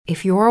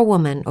If you're a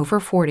woman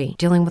over 40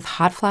 dealing with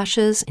hot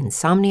flashes,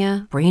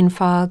 insomnia, brain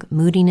fog,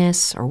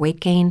 moodiness, or weight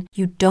gain,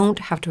 you don't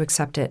have to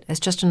accept it as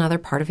just another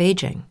part of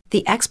aging.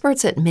 The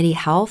experts at MIDI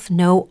Health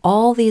know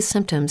all these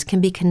symptoms can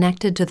be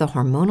connected to the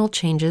hormonal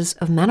changes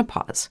of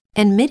menopause.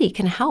 And MIDI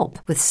can help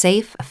with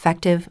safe,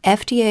 effective,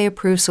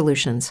 FDA-approved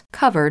solutions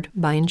covered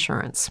by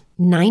insurance.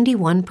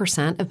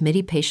 91% of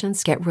MIDI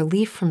patients get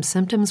relief from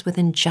symptoms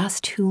within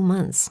just 2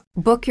 months.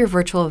 Book your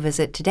virtual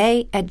visit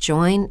today at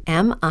joinmidi.com.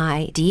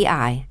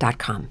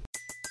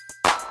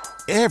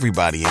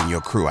 Everybody in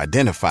your crew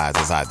identifies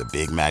as either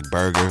Big Mac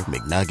Burger,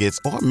 McNuggets,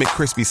 or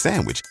McCrispy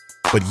Sandwich.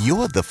 But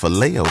you're the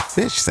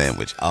Filet-O-Fish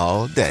Sandwich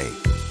all day.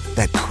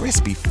 That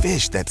crispy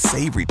fish, that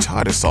savory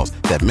tartar sauce,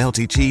 that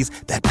melty cheese,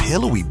 that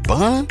pillowy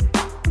bun.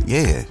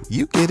 Yeah,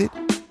 you get it.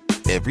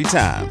 Every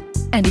time.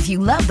 And if you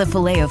love the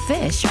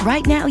Filet-O-Fish,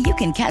 right now you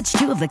can catch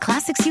 2 of the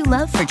classics you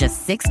love for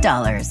just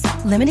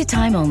 $6. Limited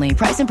time only.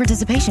 Price and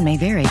participation may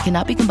vary.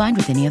 Cannot be combined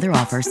with any other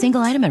offer.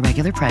 Single item at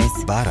regular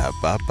price.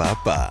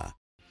 Ba-da-ba-ba-ba.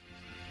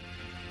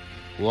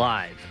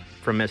 Live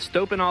from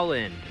Estopan All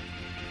In.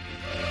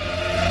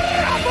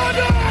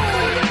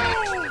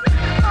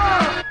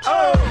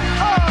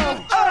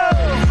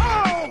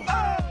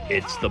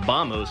 It's the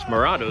Vamos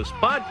Morados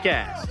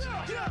podcast,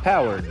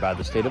 powered by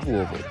the state of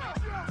Louisville.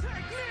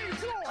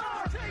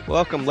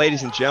 Welcome,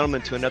 ladies and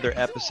gentlemen, to another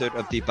episode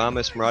of the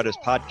Vamos Morados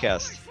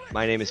podcast.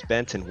 My name is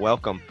Benton.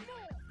 Welcome.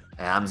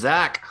 I'm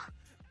Zach.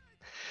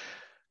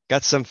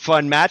 Got some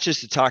fun matches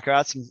to talk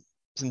about,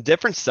 some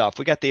different stuff.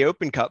 We got the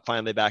Open Cup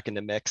finally back in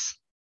the mix.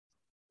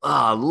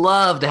 Oh,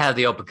 love to have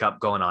the Open Cup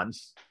going on.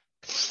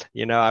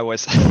 You know, I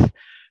was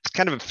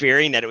kind of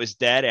fearing that it was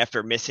dead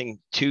after missing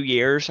 2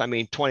 years. I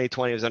mean,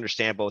 2020 was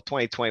understandable.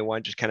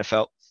 2021 just kind of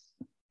felt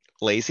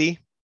lazy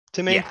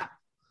to me. Yeah.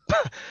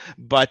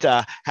 But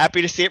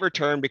happy to see it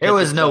return because there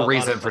was no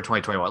reason for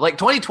 2021. Like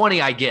 2020,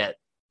 I get,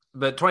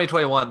 but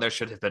 2021 there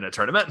should have been a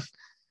tournament.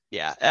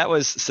 Yeah, that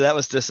was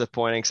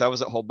disappointing. So I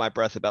wasn't holding my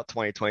breath about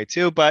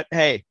 2022, but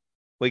hey,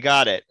 we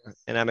got it,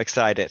 and I'm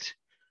excited.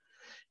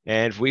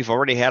 And we've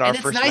already had our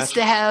first. It's nice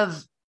to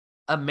have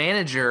a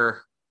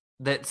manager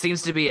that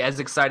seems to be as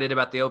excited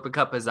about the Open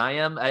Cup as I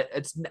am.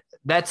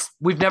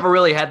 We've never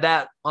really had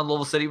that on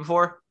Louisville City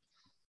before.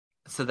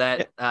 So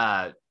that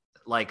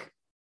like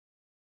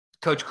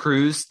Coach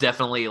Cruz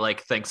definitely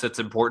like thinks it's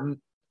important,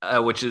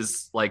 which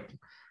is like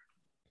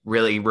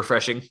really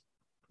refreshing.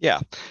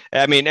 Yeah.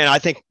 I mean, and I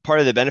think part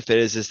of the benefit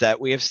is that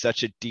we have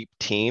such a deep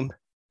team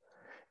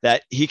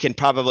that he can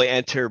probably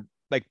enter,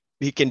 like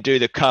he can do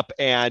the cup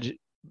and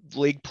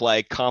league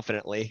play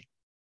confidently.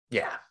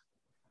 Yeah.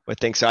 I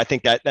think so. I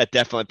think that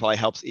definitely probably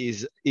helps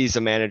ease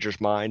a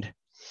manager's mind.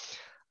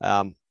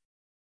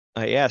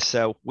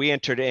 So we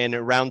entered in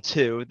round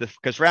 2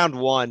 because round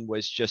 1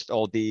 was just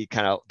all the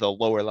kind of the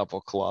lower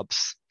level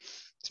clubs.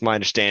 It's my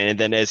understanding. And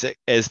then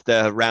as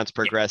the rounds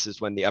progress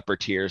is when the upper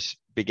tiers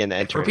begin to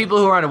enter. For people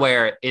who are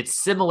unaware,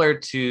 it's similar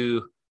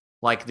to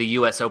like the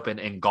US Open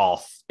in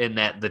golf in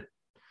that the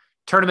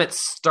tournament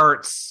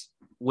starts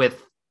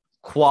with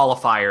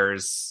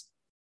qualifiers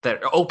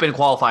that are open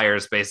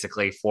qualifiers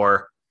basically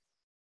for,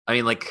 I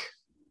mean, like,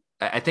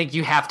 I think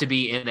you have to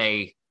be in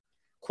a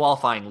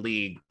qualifying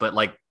league, but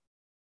like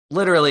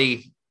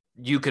literally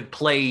you could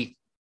play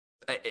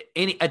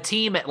a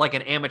team at like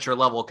an amateur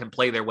level can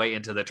play their way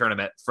into the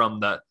tournament from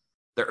the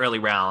early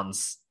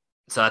rounds.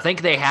 So I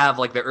think they have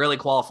like the early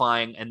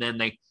qualifying and then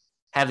they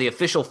have the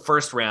official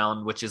first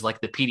round, which is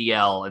like the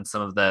PDL and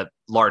some of the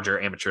larger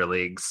amateur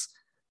leagues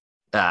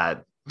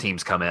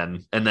teams come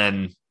in. And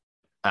then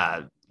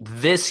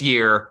this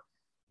year,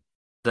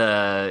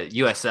 the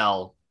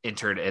USL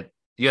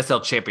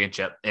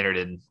Championship entered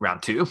in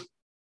round 2.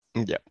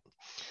 Yeah.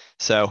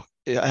 So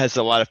it has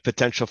a lot of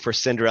potential for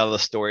Cinderella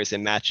stories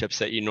and matchups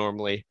that you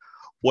normally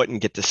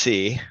wouldn't get to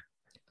see,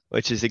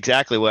 which is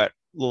exactly what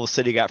Louisville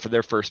City got for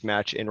their first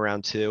match in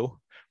round 2,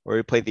 where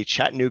we played the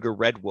Chattanooga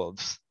Red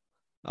Wolves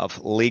of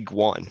League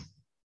One.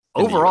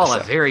 Overall, a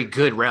very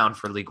good round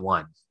for League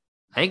One.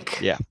 I think.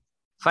 Yeah.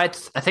 I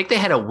think they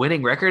had a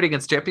winning record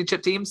against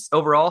championship teams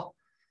overall.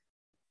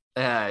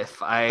 That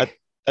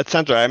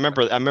sounds right. I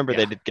remember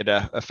they did get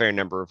a fair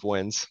number of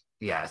wins.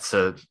 Yeah.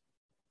 So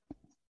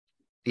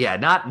yeah,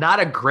 not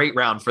a great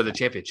round for the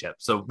championship.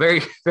 So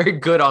very, very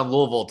good on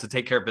Louisville to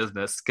take care of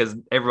business because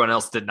everyone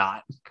else did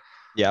not.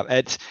 Yeah.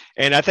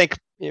 And I think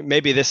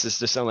maybe this is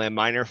just only a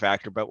minor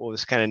factor, but what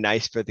was kind of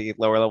nice for the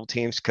lower level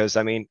teams, because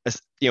I mean,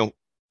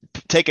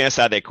 taking us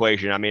out of the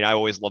equation, I mean, I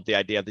always love the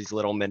idea of these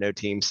little minnow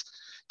teams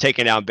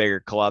taking down bigger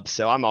clubs.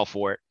 So I'm all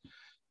for it.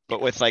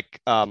 But with like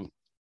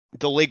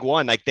the League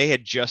One, like they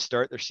had just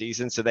started their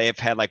season. So they have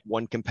had like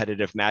one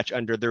competitive match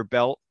under their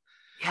belt.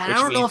 Yeah. I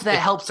don't know if that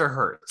helps or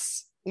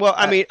hurts. Well,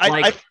 I mean,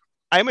 I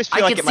almost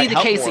feel like it might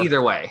help. I can see the case more.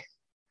 Either way.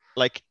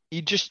 Like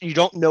you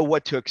don't know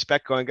what to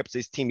expect going up to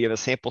this team. You have a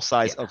sample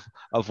size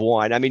of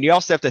one. I mean, you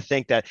also have to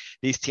think that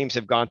these teams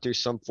have gone through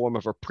some form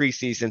of a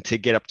preseason to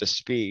get up to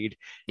speed.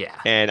 Yeah.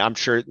 And I'm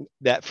sure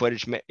that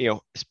footage,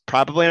 is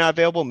probably not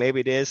available.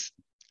 Maybe it is.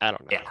 I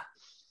don't know. Yeah.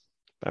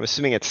 But I'm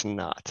assuming it's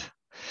not.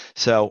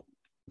 So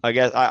I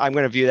guess I'm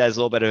going to view that as a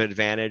little bit of an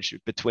advantage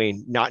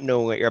between not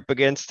knowing what you're up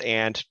against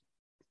and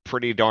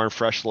pretty darn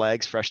fresh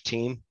legs, fresh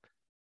team.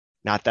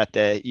 Not that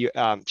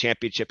the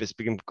championship has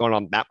been going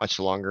on that much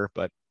longer,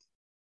 but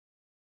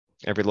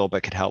every little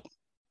bit could help.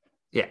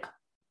 Yeah.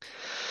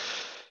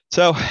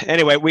 So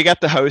anyway, we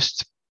got the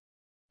host,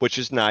 which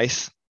is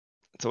nice.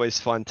 It's always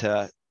fun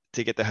to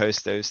get to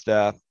host those.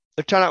 The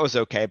turnout was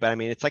okay, but I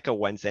mean, it's like a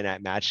Wednesday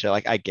night match, so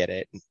like I get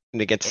it.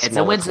 And against it's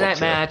a Wednesday night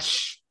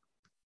match.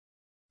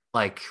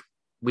 Like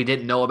we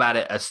didn't know about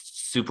it a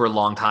super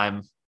long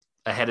time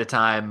ahead of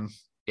time.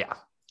 Yeah.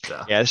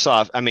 So. Yeah, it's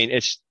soft. I mean,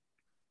 it's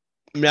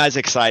not as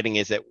exciting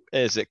as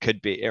it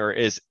could be, or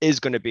is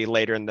going to be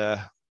later in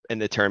the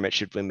tournament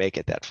should we make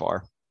it that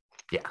far.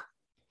 Yeah.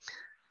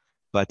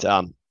 But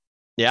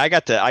yeah, I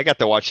got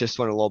to watch this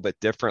one a little bit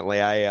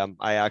differently.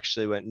 I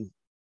actually went and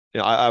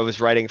I was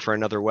writing for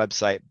another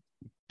website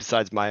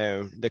besides my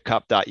own, the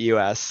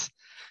cup.us.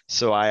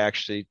 So I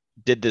actually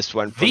did this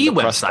one from the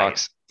website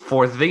box.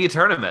 For the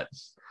tournament.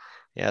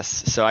 Yes.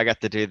 So I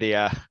got to do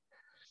the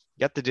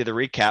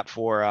recap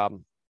for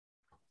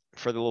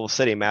the Little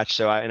City match.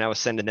 So I was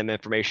sending them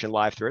information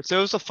live through it. So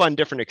it was a fun,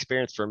 different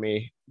experience for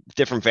me,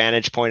 different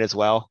vantage point as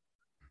well.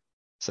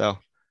 So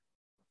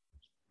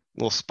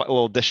a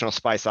little additional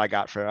spice I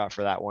got for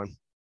that one.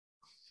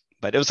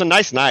 But it was a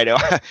nice night.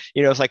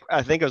 It was like,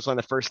 I think it was one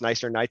of the first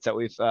nicer nights that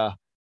we've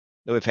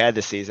had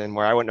this season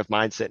where I wouldn't have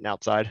mind sitting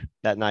outside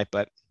that night.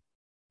 But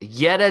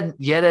yet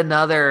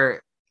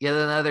another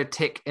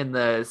tick in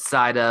the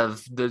side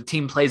of the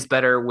team plays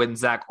better when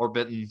Zach or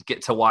Benton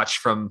get to watch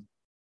from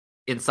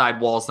inside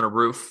walls and a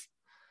roof.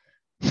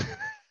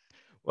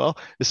 Well,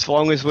 as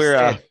long as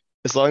we're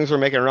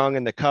making it wrong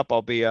in the cup,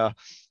 I'll be in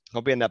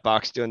that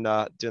box doing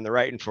the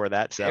writing for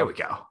that. So there we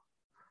go.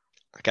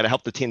 I got to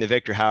help the team to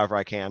victory however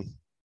I can.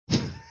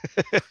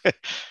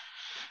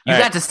 You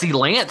got to see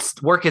Lance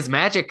work his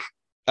magic.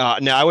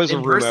 No, I was a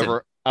room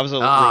over. I was a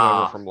room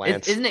over from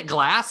Lance. Isn't it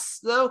glass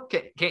though?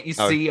 Can't you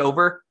see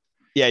over?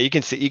 Yeah, you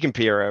can see. You can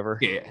peer over.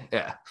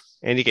 Yeah,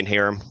 and you can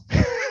hear him.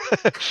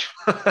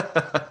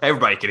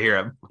 Everybody can hear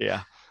him.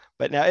 Yeah,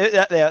 but now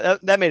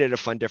that made it a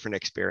fun, different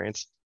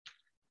experience.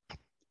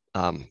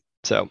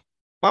 So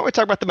why don't we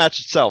talk about the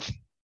match itself?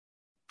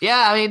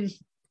 Yeah, I mean,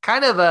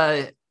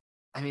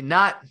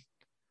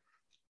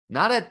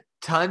 not a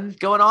ton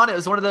going on. It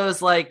was one of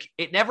those, like,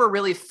 it never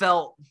really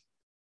felt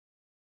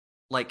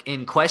like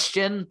in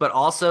question, but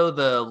also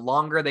the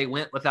longer they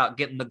went without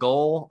getting the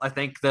goal, I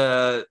think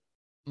the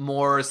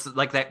more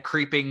like that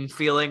creeping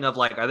feeling of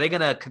like, are they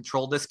going to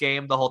control this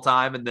game the whole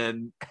time and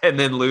then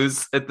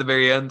lose at the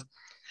very end?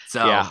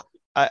 So yeah,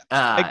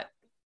 I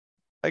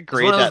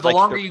agree. The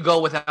longer you go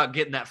without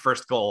getting that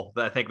first goal,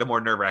 I think the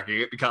more nerve-wracking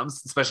it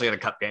becomes, especially in a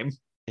cup game.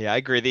 Yeah, I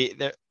agree.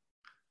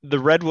 The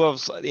Red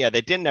Wolves, they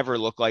didn't ever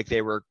look like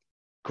they were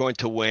going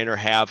to win or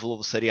have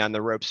Little City on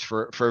the ropes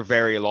for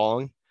very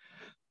long.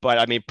 But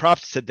I mean,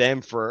 props to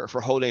them for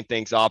holding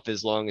things off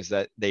as long as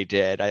that they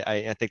did.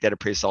 I think they had a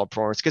pretty solid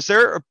performance because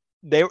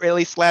they were, at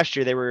least last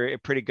year, they were a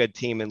pretty good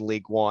team in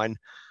League One.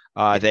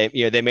 They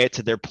made it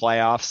to their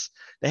playoffs.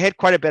 They had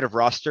quite a bit of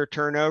roster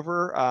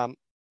turnover,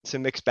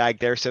 some mixed bag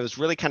there. So it was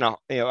really kind of,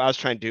 I was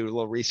trying to do a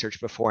little research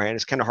beforehand.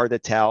 It's kind of hard to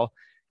tell,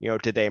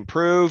 did they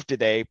improve? Did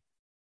they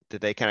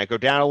kind of go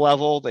down a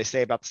level? They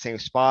stay about the same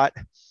spot.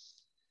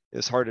 It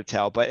was hard to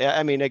tell, but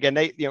I mean, again,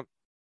 they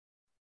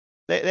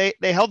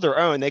held their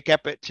own. They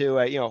kept it to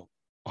a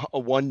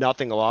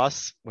 1-0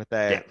 loss with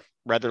a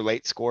rather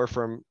late score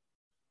from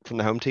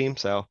the home team.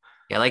 So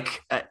yeah,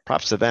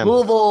 props to them.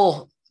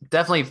 Louisville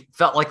definitely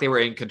felt like they were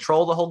in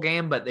control the whole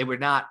game, but they were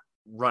not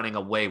running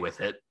away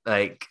with it.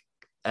 Like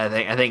I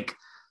think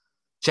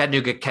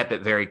Chattanooga kept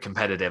it very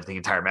competitive the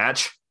entire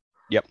match.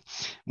 Yep,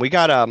 we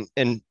got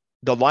in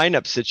the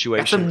lineup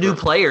situation. Got some new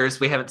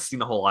players we haven't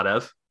seen a whole lot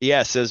of.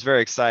 Yes, it was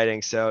very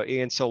exciting. So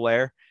Ian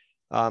Soler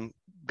got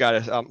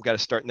to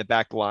start in the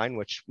back line,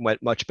 which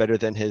went much better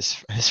than his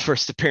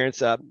first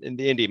appearance in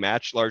the Indy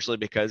match, largely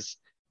because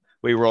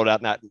we rolled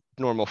out in that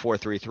normal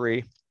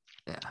 4-3-3.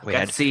 Yeah, we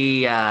had to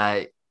see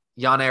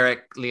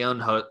Jan-Erik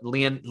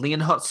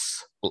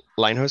Lienhus.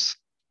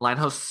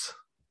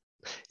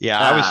 Yeah,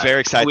 I was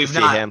very excited to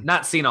see him.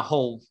 Not seen a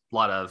whole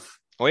lot of.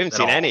 We haven't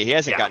seen any. He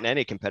hasn't gotten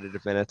any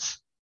competitive minutes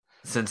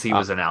since he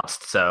was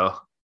announced. So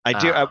I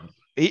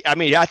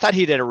thought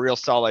he did a real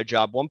solid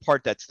job. One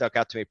part that stuck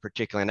out to me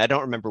particularly, and I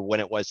don't remember when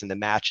it was in the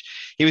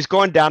match, he was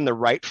going down the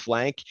right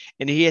flank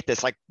and he hit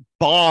this like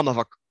bomb of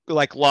a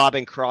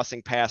lobbing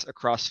crossing pass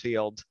across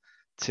field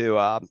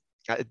to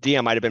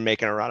Dia might have been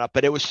making a run up,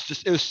 but it was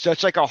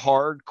such like a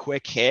hard,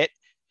 quick hit,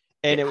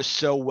 and it was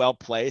so well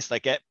placed.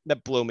 Like that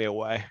blew me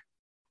away.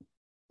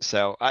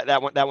 So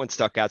that one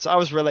stuck out. So I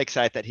was really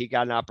excited that he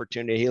got an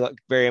opportunity. He looked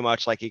very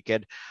much like he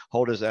could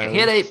hold his own. He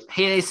had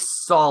a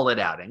solid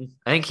outing.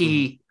 I think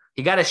he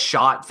got a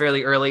shot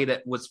fairly early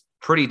that was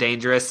pretty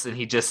dangerous, and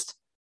he just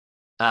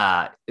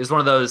it was one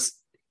of those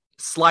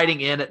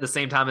sliding in at the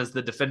same time as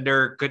the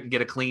defender couldn't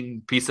get a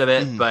clean piece of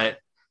it, but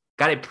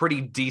got a pretty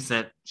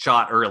decent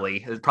shot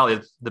early. It was probably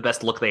the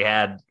best look they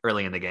had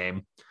early in the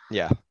game.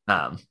 Yeah.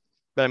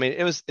 but I mean,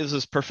 it was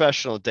his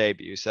professional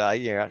debut, so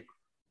yeah,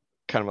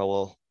 kind of a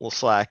little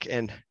slack.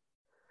 And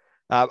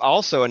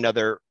also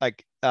another I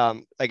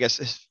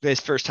guess his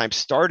first time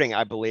starting,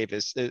 I believe,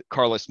 is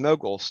Carlos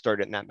Mogul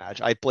started in that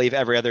match. I believe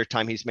every other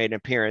time he's made an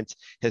appearance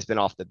has been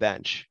off the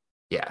bench.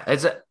 Yeah,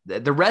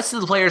 the rest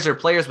of the players are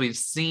players we've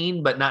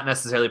seen, but not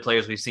necessarily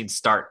players we've seen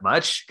start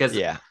much. Because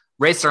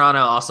Ray Serrano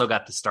also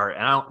got the start,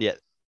 and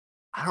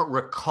I don't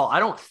recall. I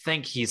don't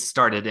think he's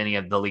started any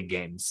of the league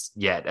games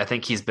yet. I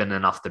think he's been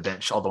in off the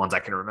bench, all the ones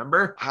I can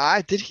remember.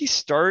 Did he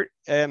start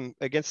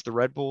against the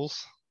Red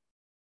Bulls?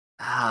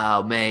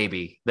 Oh,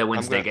 maybe the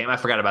Wednesday game. I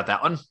forgot about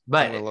that one,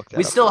 but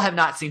we still have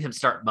not seen him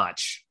start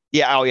much.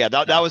 Yeah. Oh, yeah.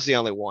 That was the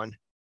only one.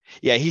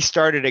 Yeah, he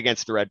started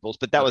against the Red Bulls,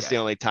 but that was the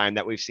only time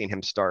that we've seen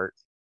him start.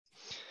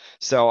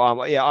 So,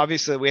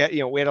 obviously we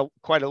had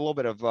quite a little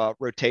bit of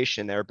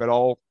rotation there, but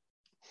all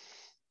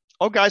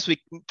guys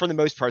for the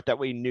most part that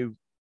we knew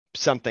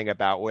something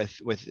about,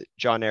 with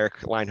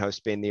John-Eric Linehouse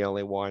being the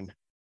only one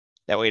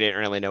that we didn't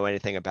really know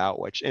anything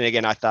about. And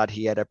again, I thought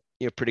he had a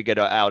pretty good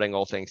outing,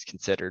 all things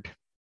considered.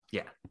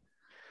 Yeah.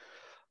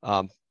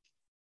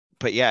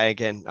 But yeah,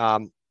 again,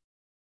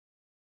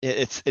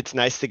 it's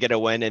nice to get a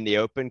win in the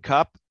Open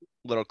Cup.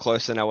 A little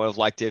closer than I would have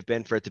liked to have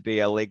been for it to be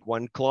a League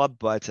One club,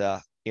 but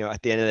at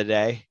the end of the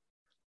day,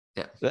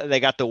 they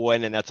got the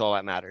win, and that's all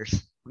that matters.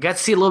 We got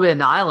to see a little bit of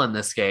Niall in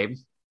this game,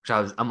 which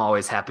I'm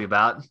always happy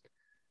about.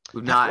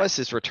 That was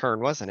his return,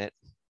 wasn't it?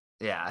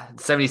 Yeah,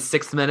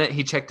 76th minute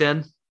he checked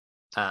in.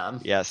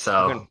 Yes.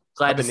 So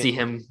glad to see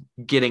him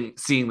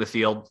seeing the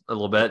field a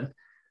little bit.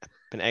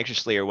 Been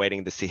anxiously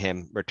awaiting to see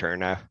him return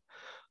now.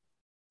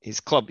 He's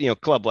club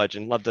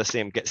legend. Love to see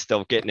him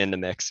still getting in the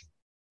mix.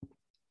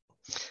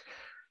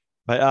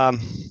 But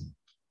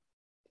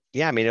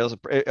yeah, I mean, it was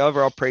an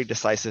overall pretty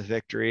decisive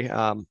victory.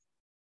 Not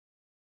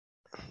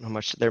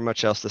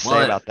much else to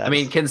say about that. I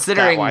mean,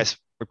 considering wise,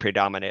 we're pretty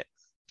dominant.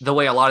 The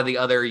way a lot of the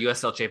other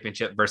USL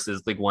Championship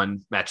versus League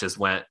One matches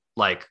went,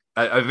 like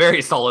a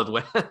very solid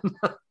win.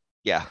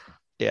 Yeah,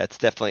 it's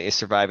definitely a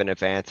survive and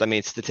advance. I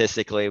mean,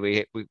 statistically,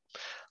 we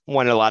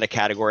won a lot of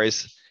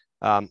categories.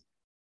 It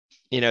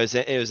was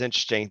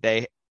interesting.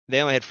 They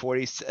only had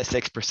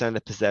 46% of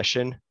the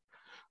possession,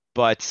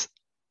 but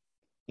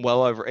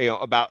well over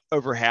about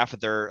over half of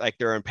their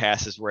own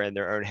passes were in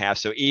their own half.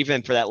 So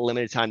even for that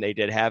limited time they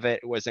did have it,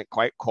 it wasn't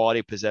quite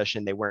quality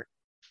possession. They weren't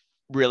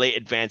really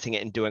advancing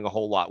it and doing a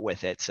whole lot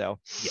with it. So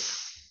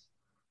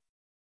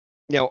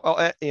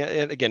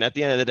and again, at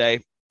the end of the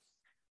day,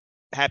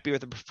 happy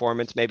with the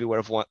performance. Maybe would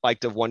have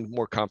liked to have won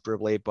more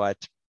comfortably, but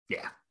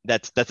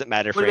that doesn't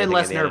matter. Would have been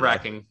less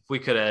nerve-wracking if we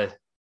could have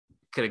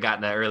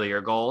gotten that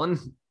earlier goal. And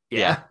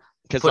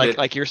because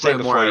like you're saying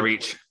before, more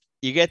reach.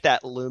 You get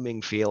that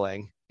looming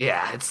feeling.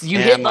 Yeah, you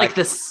hit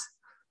this.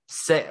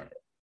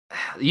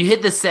 You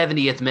hit the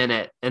 70th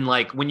minute, and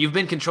like when you've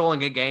been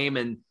controlling a game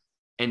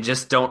and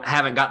just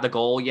haven't got the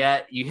goal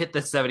yet, you hit the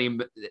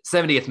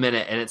 70th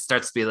minute, and it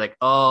starts to be like,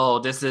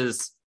 oh, is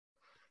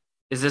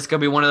this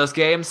gonna be one of those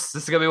games?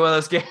 This is gonna be one of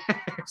those games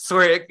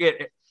where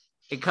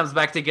it comes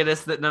back to get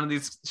us that none of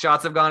these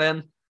shots have gone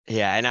in.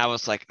 Yeah, and I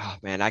was like, oh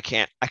man, I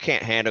can't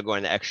handle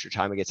going the extra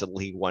time against a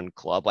League One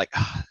club. Like,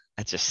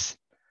 that just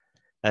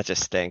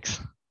stinks.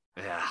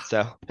 Yeah.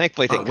 So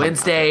thankfully,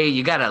 Wednesday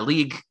you got a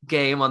league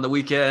game on the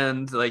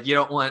weekend. Like, you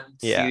don't want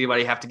to see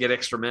anybody have to get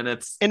extra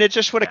minutes. And it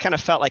just would have kind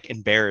of felt like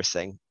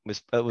embarrassing.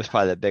 Was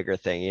probably the bigger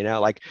thing,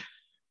 like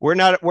we're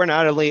not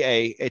only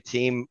a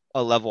team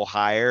a level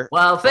higher.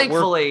 Well,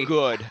 thankfully,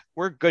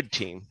 we're a good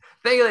team.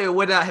 Thankfully, it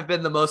would not have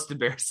been the most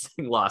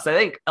embarrassing loss. I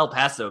think El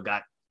Paso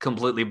got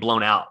completely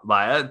blown out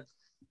by it.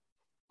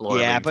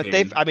 But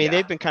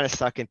they've been kind of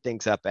sucking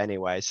things up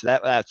anyway, so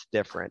that's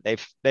different.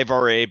 They've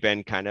already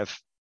been kind of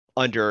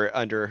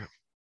underperforming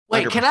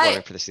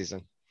for the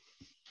season.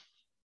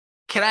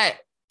 Can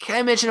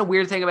I mention a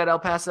weird thing about El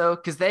Paso?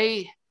 Because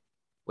their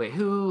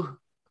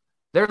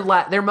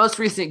most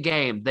recent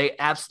game, they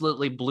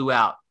absolutely blew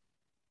out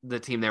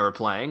the team they were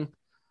playing,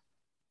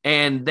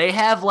 and they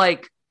have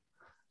like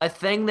a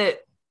thing that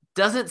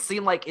doesn't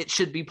seem like it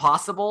should be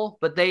possible,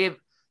 but they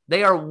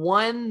are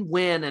 1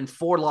 win and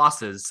 4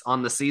 losses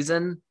on the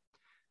season,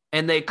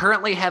 and they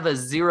currently have a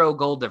 0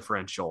 goal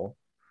differential,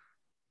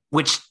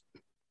 which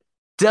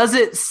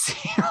doesn't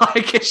seem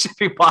like it should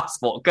be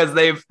possible because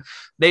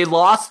they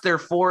lost their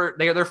 4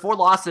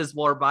 losses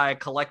were by a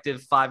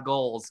collective 5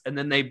 goals, and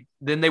then they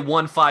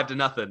won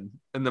 5-0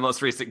 in the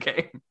most recent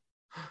game.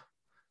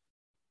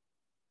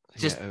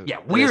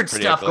 Weird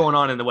stuff going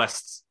on in the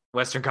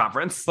Western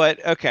Conference.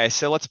 But okay,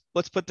 so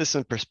let's put this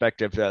in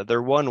perspective.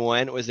 Their 1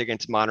 win was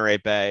against Monterey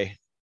Bay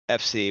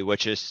FC,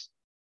 which is,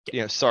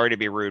 sorry to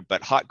be rude,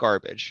 but hot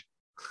garbage.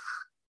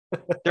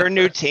 They're a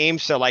new team,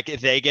 so like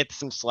if they get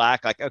some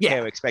slack, like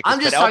okay, we expect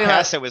this. But El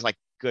Paso was like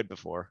good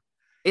before.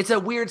 It's a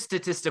weird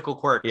statistical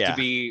quirk to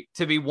be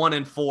 1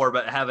 and 4,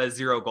 but have a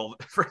 0 goal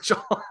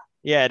differential.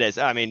 Yeah, it is.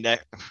 I mean,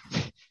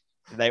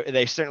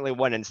 they certainly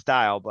won in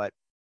style, but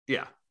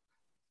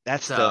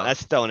That's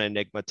still an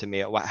enigma to me.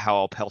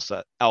 How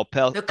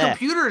the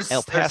computers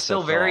El Paso are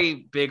still very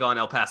big on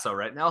El Paso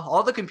right now.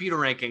 All the computer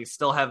rankings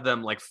still have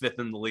them like 5th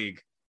in the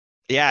league.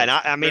 Yeah, and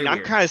I mean, I'm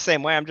weird. kind of the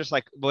same way. I'm just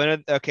like,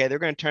 okay, they're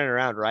going to turn it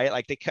around, right?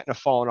 Like they couldn't have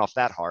fallen off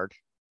that hard.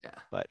 Yeah,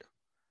 but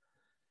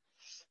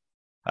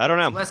I don't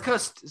know. West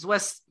Coast is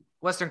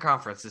Western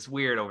Conference. It's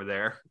weird over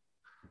there.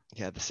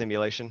 Yeah, the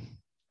simulation.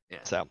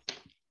 Yeah.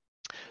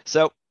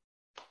 So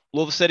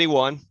Louisville City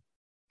won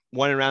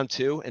in round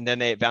 2, and then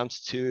they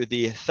advanced to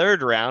the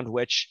 3rd round,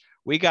 which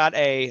we got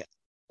a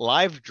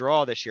live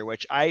draw this year,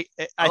 which I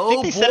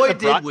think they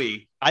said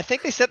we. I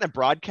think they said in the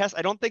broadcast.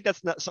 I don't think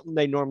that's not something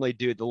they normally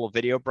do, the little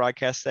video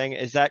broadcast thing.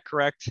 Is that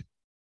correct?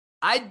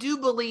 I do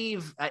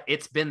believe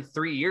it's been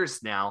 3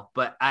 years now,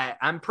 but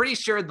I'm pretty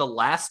sure the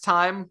last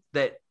time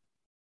that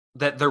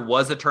there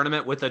was a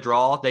tournament with a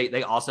draw,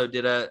 they also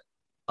did a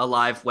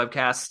live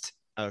webcast.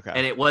 Okay.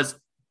 And it was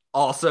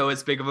also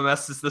as big of a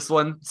mess as this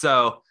one.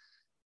 So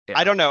yeah.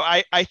 I don't know.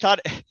 I thought,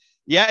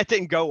 yeah, it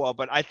didn't go well,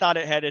 but I thought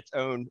it had its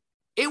own.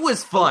 It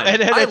was fun. It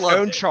had its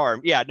own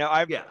charm. Yeah, no,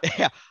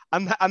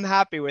 I'm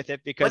happy with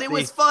it because it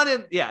was fun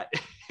and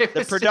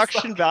the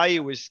production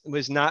value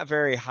was not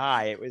very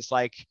high. It was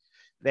like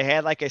they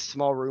had like a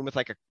small room with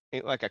like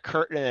a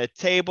curtain and a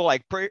table,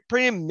 like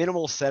pretty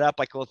minimal setup,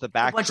 like with the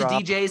backdrop. A bunch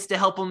of DJs to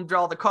help them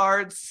draw the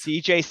cards.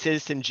 DJ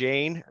Citizen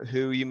Jane,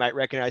 who you might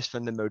recognize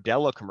from the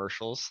Modelo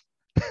commercials,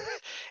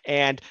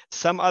 and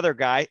some other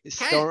guy.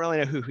 Don't really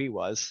know who he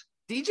was.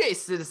 DJ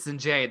Citizen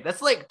Jane.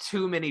 That's like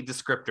too many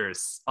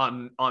descriptors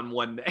on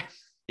one name.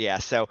 Yeah,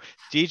 so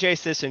DJ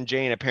Citizen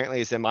Jane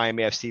apparently is a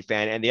Miami FC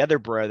fan, and the other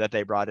bro that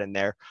they brought in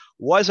there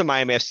was a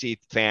Miami FC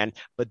fan,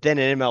 but then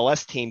an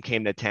MLS team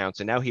came to town,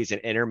 so now he's an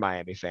Inter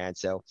Miami fan.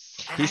 So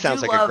he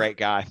sounds like a great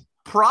guy.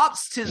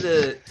 Props to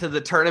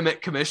the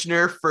tournament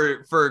commissioner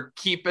for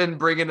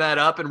bringing that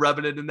up and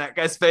rubbing it in that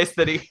guy's face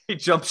that he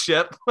jumped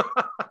ship.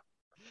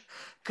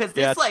 Because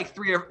it's like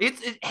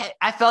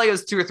I felt it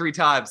was 2 or 3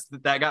 times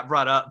that got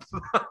brought up.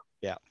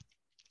 Yeah.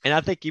 And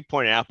I think you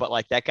pointed out, but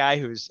like that guy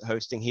who's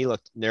hosting, he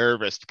looked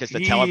nervous because the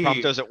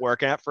teleprompter wasn't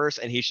working at first,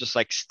 and he's just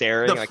like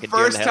staring like a deer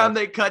in the first time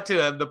they cut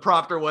to him, the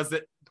prompter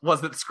wasn't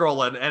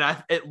scrolling,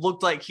 and it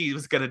looked like he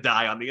was gonna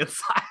die on the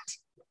inside.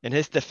 In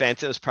his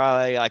defense, it was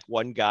probably like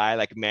one guy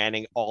like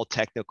manning all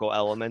technical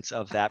elements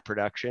of that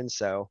production,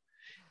 so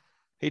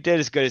he did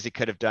as good as he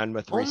could have done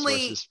with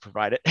resources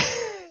provided.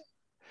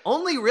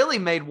 Only really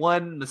made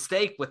one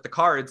mistake with the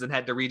cards and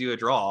had to redo a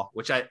draw,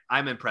 which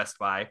I'm impressed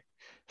by.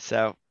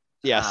 So.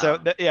 Yeah.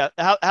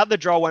 How the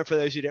draw went for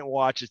those who didn't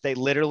watch is they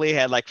literally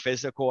had like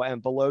physical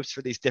envelopes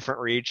for these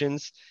different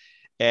regions,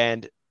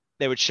 and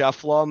they would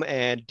shuffle them,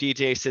 and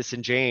DJ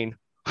Citizen Jane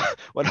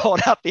would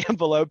hold out the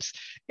envelopes,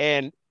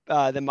 and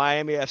the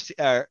Miami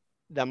FC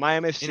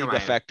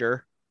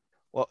defector.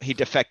 Well, he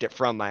defected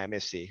from Miami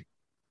FC.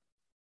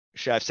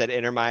 Should I have said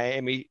Inter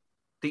Miami?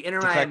 The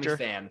Inter Miami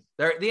fan.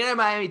 They're the Inter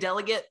Miami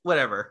delegate.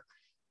 Whatever.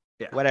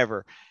 Yeah.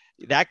 Whatever.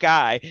 That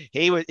guy,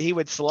 he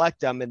would select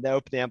them and they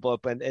open the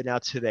envelope and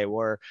announce who they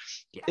were.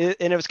 Yeah.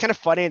 And it was kind of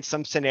funny in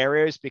some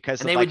scenarios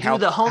because they would do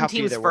the home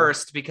teams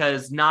first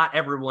because not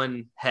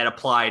everyone had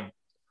applied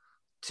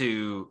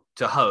to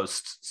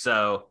host.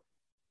 So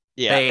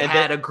they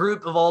had a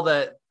group of all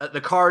the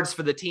cards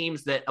for the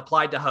teams that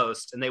applied to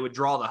host, and they would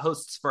draw the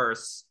hosts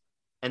first,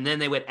 and then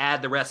they would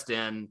add the rest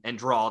in and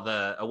draw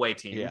the away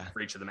team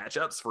for each of the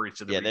matchups for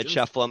each of the regions. They'd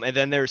shuffle them. And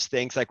then there's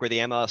things like where the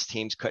MLS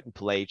teams couldn't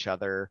play each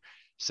other.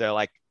 So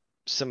like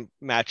some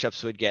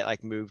matchups would get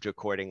like moved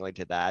accordingly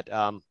to that.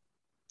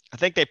 I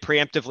think they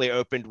preemptively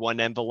opened one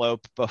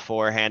envelope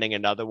before handing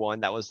another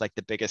one. That was like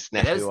the biggest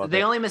snafu of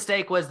the only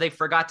mistake was they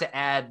forgot to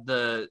add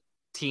the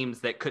teams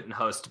that couldn't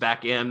host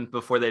back in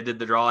before they did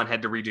the draw and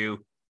had to redo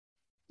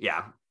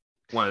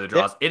one of the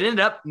draws. It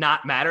ended up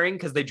not mattering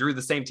because they drew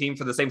the same team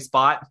for the same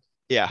spot.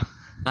 Yeah.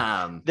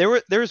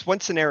 There was one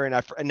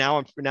scenario, and now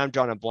I'm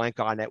drawing a blank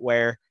on it,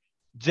 where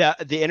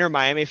the Inter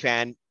Miami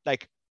fan,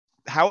 like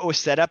how it was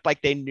set up,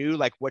 like they knew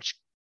like which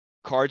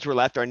cards were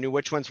left or knew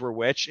which ones were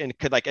which, and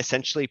could like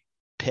essentially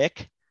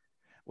pick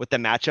what the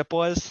matchup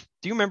was.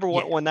 Do you remember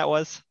what one that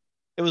was?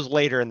 It was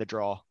later in the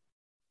draw.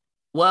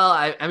 Well,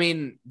 I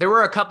mean, there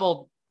were a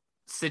couple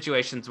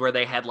situations where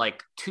they had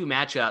like 2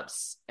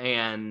 matchups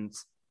and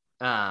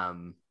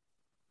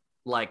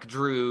like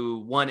drew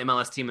one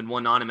MLS team and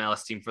one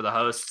non-MLS team for the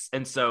hosts.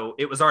 And so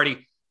it was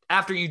already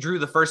after you drew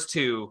the first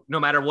 2, no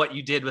matter what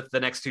you did with the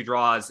next 2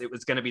 draws, it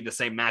was going to be the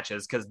same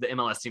matches because the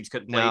MLS teams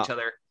couldn't play each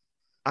other.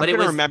 I'm going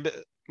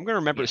to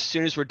remember as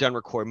soon as we're done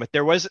recording, but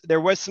there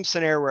was some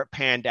scenario where it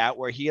panned out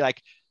where he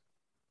like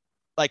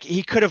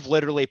he could have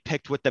literally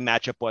picked what the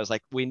matchup was.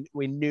 Like we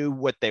knew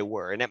what they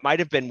were. And it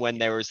might've been when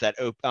there was that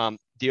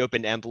the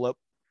open envelope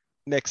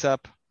mix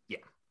up. Yeah.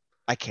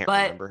 I can't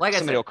remember. Like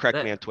somebody will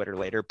correct me on Twitter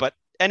later, but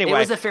anyway, it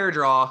was a fair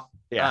draw.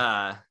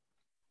 Yeah.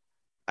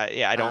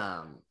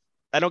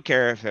 I don't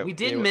care if we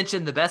didn't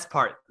mention the best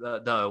part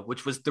though,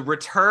 which was the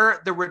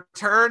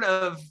return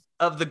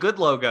of the good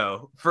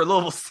logo for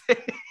Louisville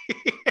City.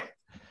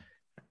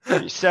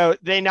 So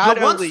they not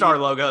the only 1-star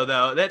logo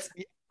though.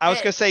 I was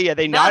going to say, yeah,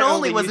 they not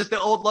only was it the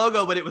old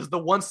logo, but it was the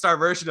 1-star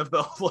version of the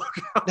old logo.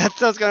 That's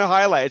what I was going to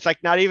highlight. It's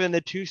like not even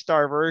the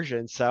 2-star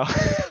version. So,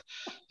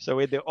 so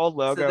we had the old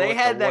logo. So they with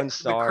had the that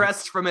 1-star. the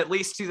crest from at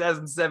least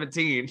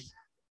 2017.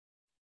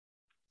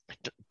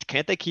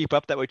 Can't they keep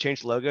up that we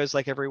change logos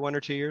like every 1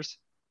 or 2 years?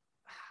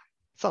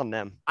 It's on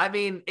them. I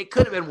mean, it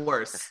could have been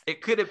worse.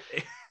 It could have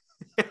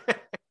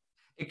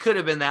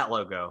been that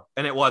logo,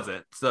 and it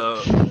wasn't. So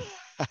the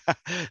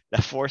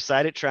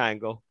 4-sided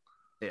triangle.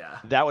 Yeah,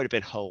 that would have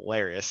been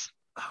hilarious.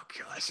 Oh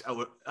gosh,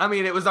 I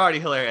mean, it was already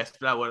hilarious,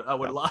 but I would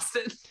have lost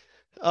it.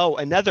 Oh,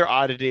 another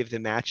oddity of the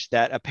match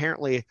that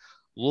apparently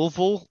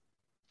Louisville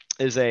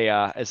is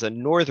a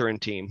northern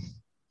team,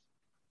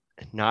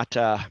 not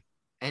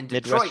and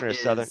Midwestern or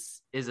Southern.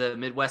 Is a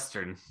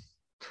Midwestern.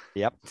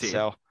 Yep. team.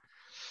 So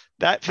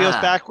that feels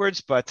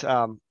backwards, but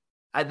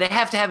they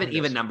have to have an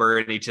even number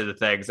in each of the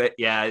things.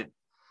 Yeah,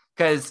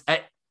 because I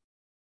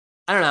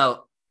don't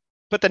know.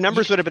 But the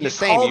numbers would have been the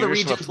same. Call the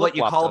regions what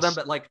you call them,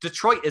 but like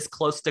Detroit is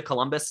close to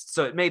Columbus,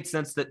 so it made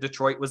sense that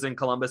Detroit was in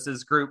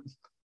Columbus's group,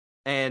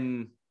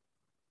 and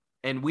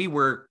we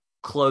were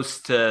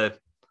close to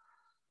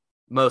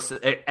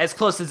as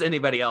close as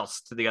anybody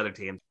else to the other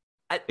team.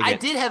 I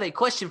did have a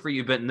question for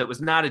you, Benton, that was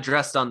not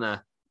addressed on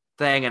the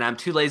thing, and I'm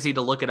too lazy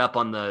to look it up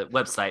on the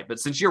website. But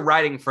since you're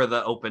writing for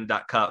the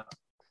Open.Cup,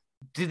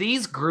 do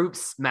these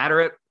groups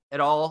matter at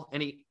all?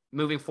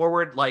 Moving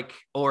forward, like,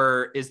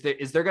 or is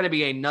there going to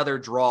be another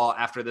draw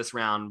after this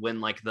round when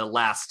like the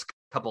last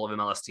couple of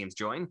MLS teams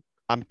join?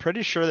 I'm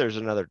pretty sure there's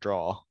another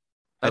draw.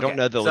 I don't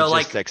know the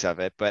logistics of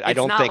it, but I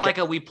don't think like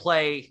we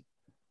play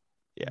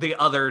the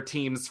other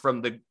teams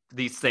from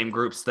these same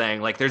groups thing.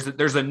 Like there's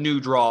a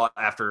new draw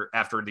after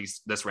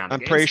this round.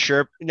 I'm pretty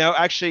sure. No,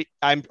 actually,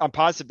 I'm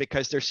positive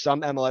because there's some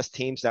MLS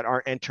teams that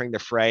aren't entering the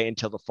fray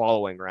until the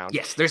following round.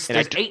 Yes, there's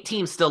 8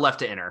 teams still left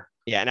to enter.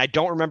 Yeah, and I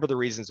don't remember the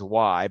reasons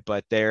why,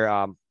 but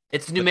they're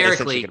it's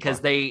numerically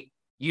because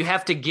you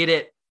have to get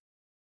it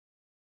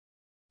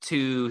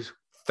to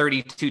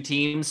 32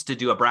 teams to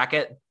do a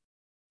bracket.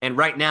 And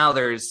right now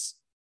there's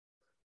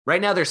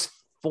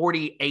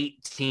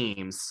 48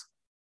 teams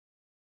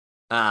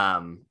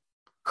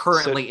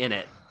currently in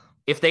it.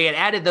 If they had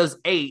added those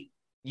 8,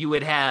 you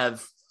would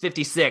have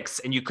 56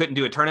 and you couldn't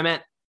do a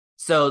tournament.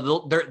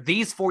 So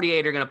these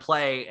 48 are going to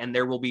play and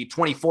there will be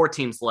 24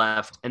 teams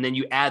left. And then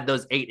you add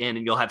those 8 in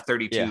and you'll have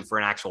 32 for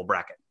an actual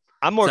bracket.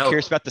 I'm more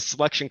curious about the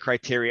selection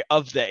criteria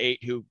of the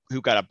 8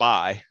 who got a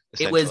bye.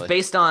 It was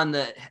based on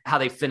how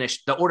they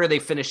finished, the order they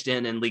finished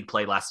in league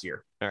play last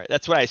year. All right,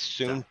 that's what I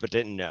assumed, but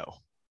didn't know.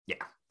 Yeah,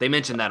 they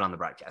mentioned that on the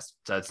broadcast.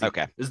 So it's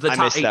okay. This is the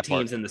top 8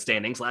 teams in the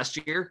standings last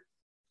year.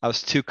 I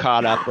was too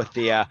caught up with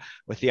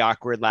the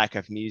awkward lack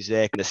of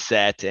music, and the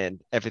set,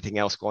 and everything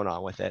else going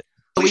on with it.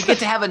 So we get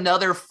to have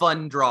another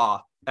fun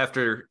draw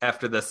after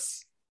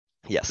this.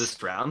 Yes,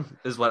 this round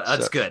is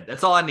that's good.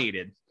 That's all I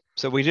needed.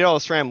 So we did all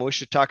this round. We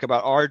should talk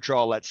about our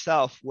draw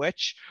itself,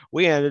 which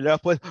we ended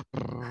up with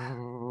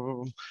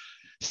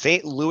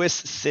St. Louis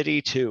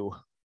City 2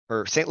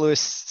 or St. Louis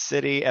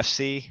City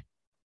FC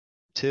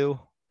 2,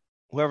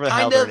 whoever the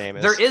hell their name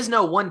is. There is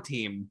no one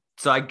team,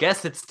 so I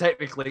guess it's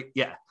technically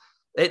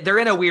they're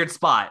in a weird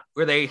spot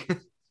where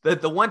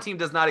the one team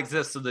does not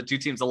exist, so the 2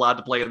 teams allowed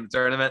to play in the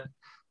tournament.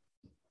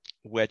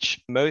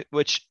 Which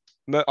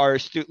our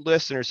astute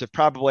listeners have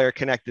probably are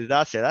connected to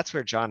dots there. That's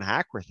where John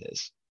Hackworth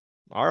is.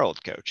 Our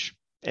old coach,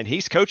 and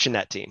he's coaching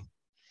that team.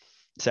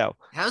 So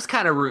I was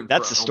kind of rooting.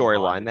 That's the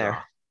storyline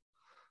there.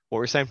 What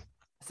were you saying?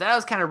 So I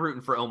was kind of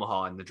rooting for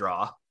Omaha in the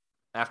draw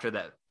after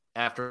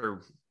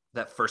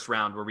that first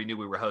round where we knew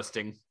we were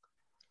hosting.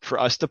 For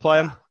us to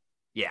play them?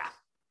 Yeah.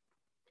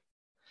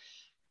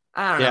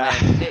 I don't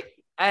know,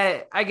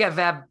 man. I get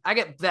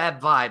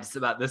bad vibes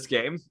about this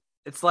game.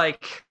 It's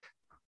like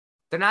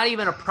they're not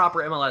even a proper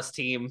MLS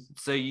team,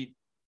 so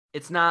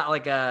it's not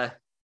like a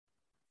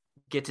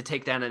get to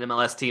take down an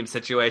MLS team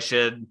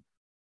situation.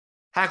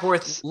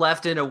 Hackworth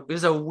left it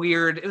was a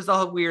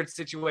weird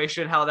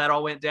situation how that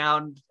all went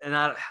down, and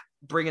not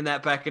bringing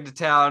that back into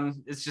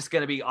town is just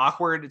going to be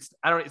awkward.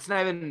 I'm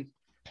not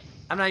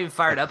even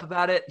fired up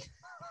about it.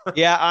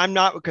 Yeah, I'm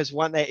not, because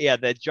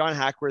the John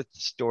Hackworth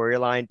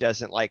storyline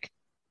doesn't like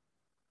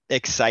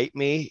excite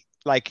me.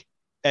 Like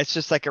it's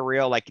just like a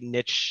real like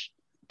niche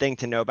thing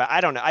to know about.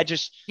 I don't know.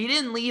 He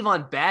didn't leave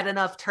on bad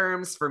enough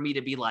terms for me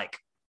to be like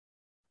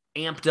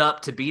amped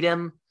up to beat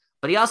him,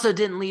 but he also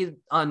didn't leave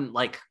on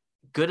like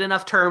good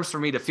enough terms for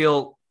me to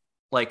feel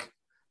like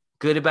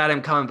good about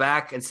him coming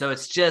back. And so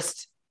it's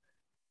just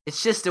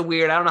a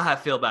weird, I don't know how I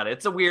feel about it.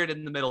 It's a weird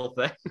in the middle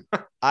thing.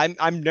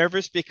 I'm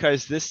nervous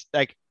because this,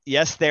 like,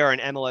 yes, they are an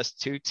MLS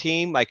 2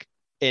 team, like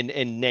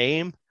in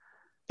name,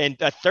 and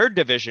a 3rd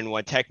Division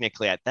 1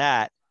 technically at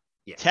that.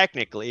 Yeah.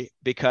 Technically,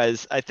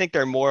 because I think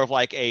they're more of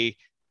like a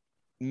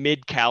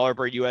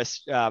mid-caliber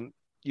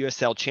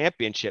USL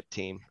championship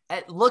team.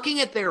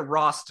 Looking at their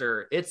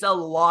roster, it's a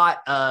lot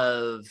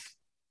of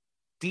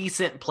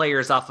decent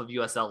players off of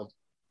USL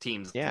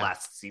teams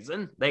last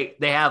season. They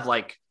have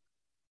like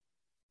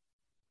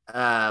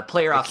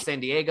Player off San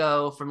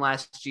Diego from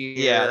last year.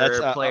 Yeah,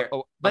 that's player.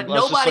 But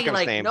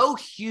nobody no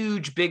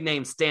huge big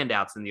name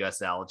standouts in the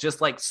USL,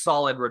 just like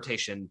solid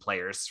rotation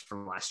players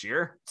from last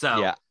year. So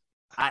yeah,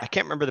 I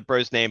can't remember the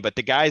bro's name, but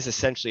the guy's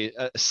essentially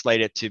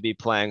slated to be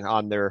playing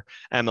on their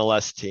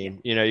MLS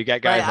team. You know, you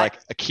got guys like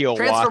Akil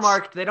Transfer Watts.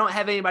 marked. They don't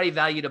have anybody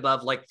valued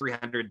above like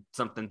 300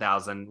 something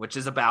thousand, which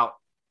is about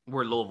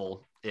where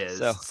Louisville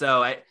is.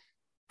 So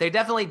they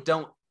definitely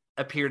don't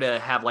appear to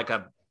have like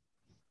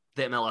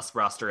the MLS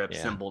roster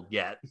assembled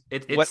yet.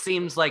 It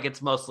seems like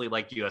it's mostly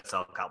like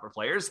USL caliber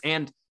players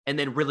and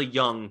then really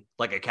young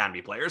like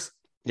academy players.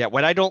 Yeah,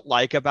 what I don't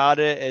like about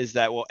it is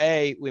that, well,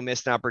 we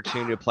missed an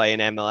opportunity to play an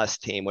MLS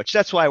team, which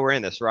that's why we're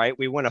in this, right?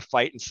 We want to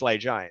fight and slay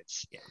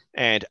giants. Yeah.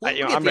 And we'll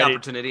get the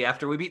opportunity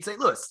after we beat St.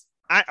 Louis.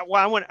 I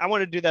want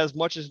to do that as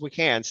much as we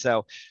can.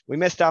 So we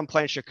missed out on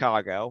playing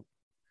Chicago.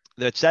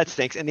 That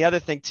stinks. And the other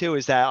thing too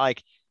is that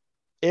like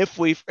if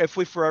we for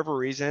whatever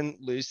reason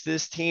lose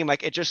this team,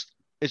 like it just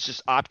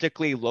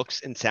optically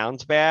looks and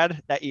sounds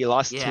bad that you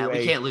lost to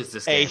we can't lose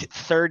this game. A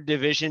third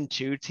division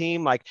 2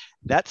 team. Like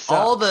that's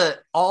all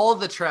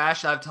the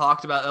trash I've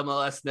talked about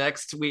MLS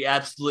Next. We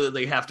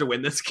absolutely have to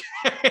win this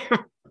game.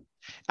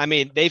 I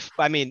mean,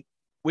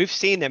 we've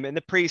seen them in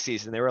the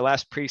preseason. They were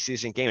last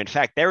preseason game. In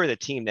fact, they were the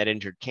team that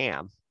injured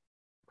Cam.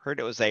 Heard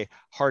it was a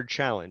hard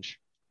challenge.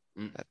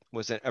 That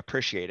wasn't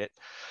appreciated.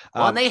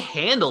 Well, and they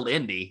handled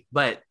Indy,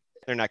 but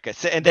they're not good.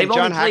 And then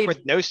John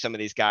Hackworth knows some of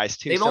these guys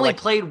too. They've only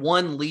played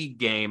one league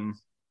game,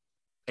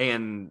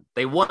 and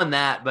they won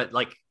that. But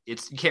like, you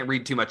can't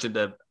read too much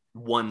into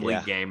one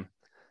league game.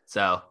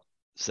 So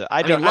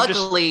I mean,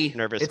 luckily, I'm just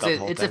nervous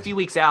it's a few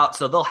weeks out,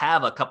 so they'll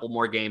have a couple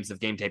more games of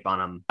game tape on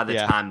them by the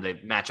time the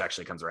match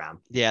actually comes around.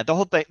 Yeah, the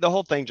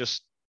whole thing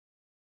just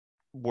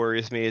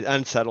worries me. It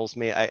unsettles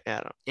me. I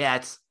don't know.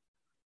 Yeah,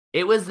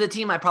 it was the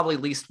team I probably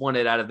least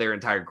wanted out of their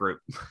entire group.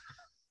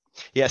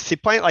 Yeah, see,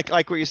 playing like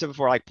what you said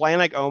before, like playing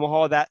like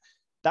Omaha,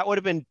 that would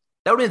have been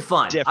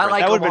fun. Different. I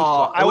like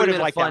Omaha. I would have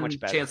liked that much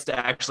better. Chance to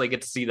actually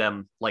get to see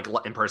them like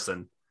in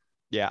person.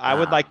 Yeah, I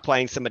would like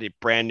playing somebody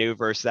brand new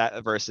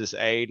versus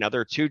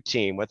another 2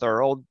 team with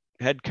our old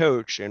head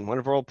coach and one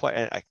of our old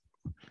players. I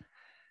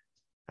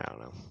don't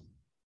know.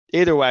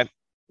 Either way,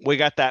 we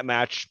got that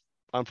match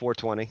on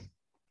 420.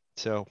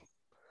 So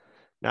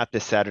not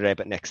this Saturday,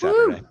 but next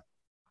Saturday.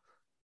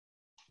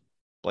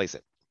 Blaze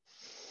it.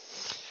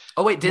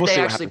 Oh wait, did they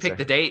actually pick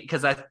the date?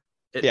 Because it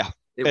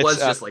was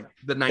just like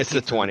the 19th, it's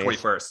the 20th.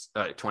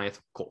 21st, 20th.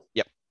 Cool.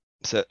 Yep.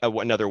 So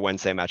another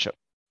Wednesday matchup.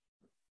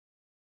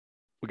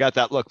 We got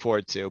that look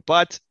forward to.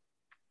 But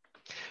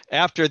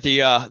after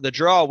the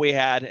draw we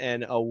had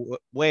an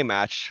away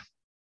match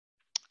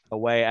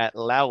away at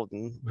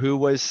Loudoun,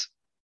 who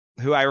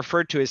I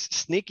referred to as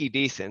sneaky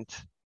decent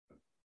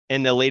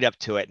in the lead up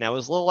to it. And I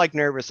was a little like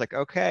nervous, like,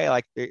 okay,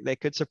 like they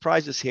could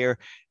surprise us here.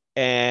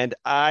 And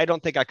I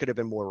don't think I could have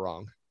been more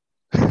wrong.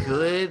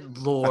 Good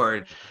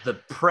Lord. The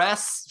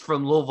press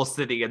from Louisville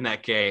City in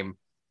that game.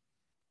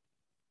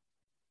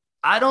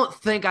 I don't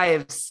think I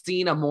have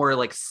seen a more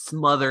like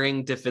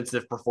smothering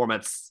defensive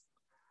performance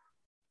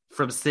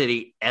from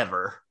City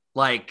ever.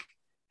 Like,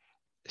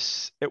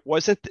 it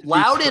wasn't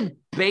Loudoun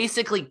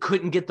basically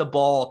couldn't get the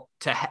ball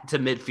to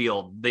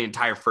midfield the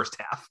entire first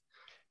half.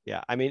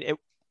 Yeah, I mean, it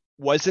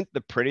wasn't the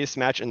prettiest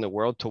match in the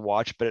world to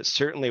watch, but it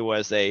certainly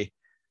was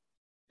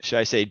should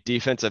I say,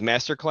 defensive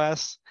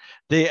masterclass.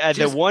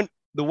 The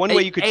one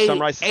way you could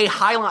summarize a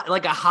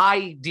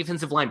high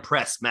defensive line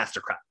press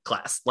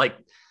masterclass. Like,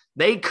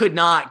 they could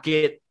not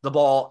get the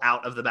ball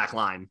out of the back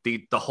line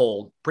pretty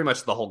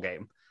much the whole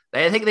game.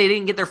 I think they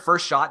didn't get their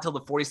first shot till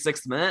the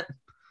 46th minute.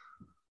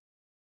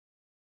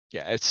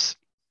 Yeah, it's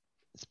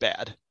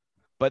bad.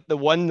 But the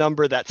one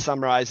number that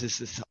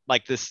summarizes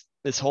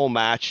this whole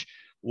match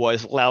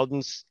was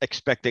Loudoun's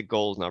expected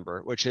goals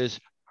number, which is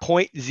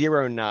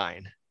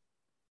 0.09.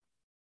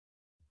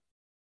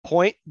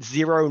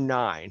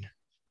 0.09.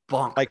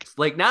 Bonkers.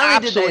 Like not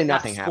only did they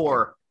not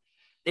score,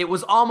 it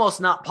was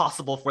almost not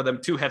possible for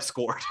them to have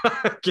scored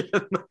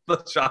given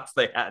the shots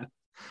they had.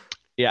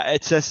 Yeah,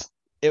 it's just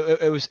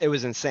it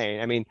was insane.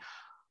 I mean,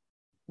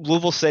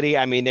 Louisville City,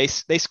 I mean, they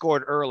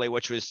scored early,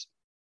 which is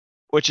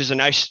a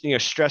nice,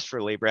 stress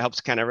reliever. It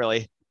helps kind of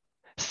really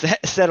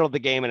settle the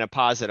game in a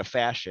positive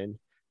fashion.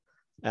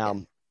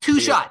 Two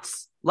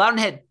shots. Loudoun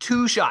had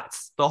 2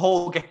 shots the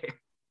whole game.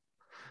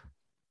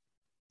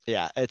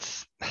 Yeah,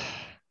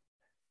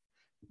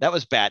 that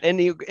was bad. And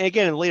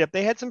again, in the lead up,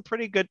 they had a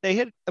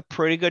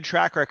pretty good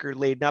track record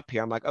leading up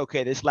here. I'm like,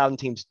 okay, this Loudoun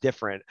team's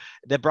different.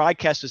 The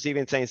broadcast was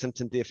even saying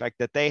something to the effect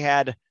that they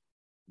had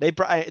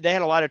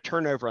a lot of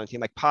turnover on the team,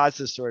 like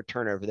positive sort of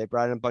turnover. They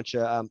brought in a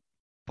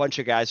bunch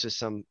of guys with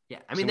some. Yeah,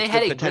 I mean, they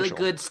had a really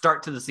good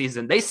start to the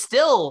season. They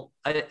still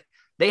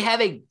they have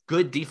a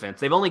good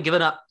defense. They've only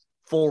given up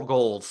 4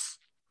 goals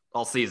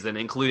all season,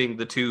 including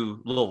the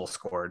 2 Louisville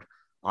scored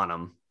on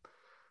them.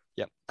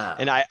 Yep.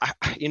 And I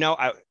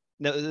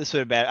No, this would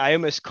have been. I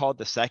almost called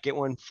the second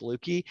one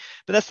fluky,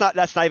 but that's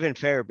not even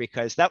fair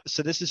because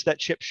this is that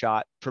chip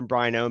shot from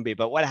Brian Ownby.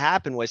 But what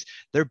happened was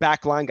their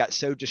back line got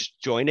so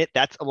disjointed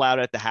that's allowed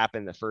it to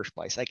happen in the first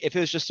place. Like if it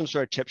was just some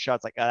sort of chip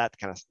shots, like that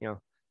kind of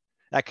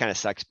that kind of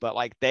sucks. But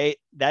like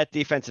that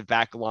defensive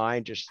back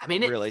line just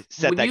really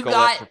set that goal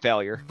up for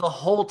failure. The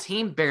whole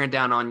team bearing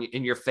down on you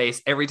in your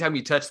face every time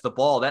you touch the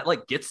ball, that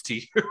like gets to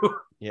you.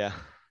 Yeah,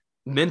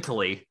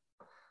 mentally.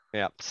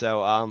 Yeah.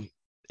 So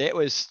it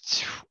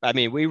was,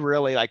 we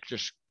really like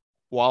just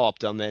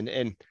walloped them.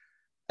 And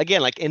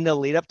again, like in the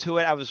lead up to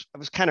it, I was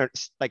kind of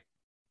like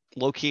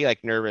low key,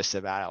 like nervous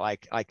about it.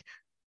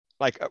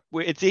 Like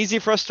it's easy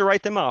for us to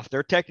write them off.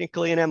 They're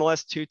technically an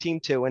MLS 2 team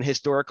too. And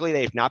historically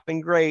they've not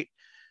been great,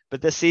 but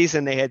this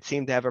season they had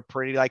seemed to have a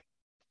pretty like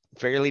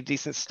fairly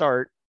decent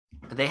start.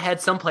 They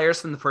had some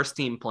players from the first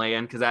team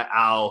playing because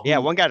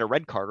one got a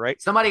red card, right?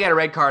 Somebody got a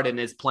red card and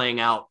is playing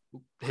out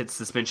his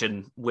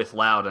suspension with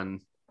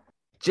Loudon.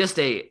 Just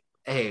a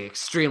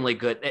extremely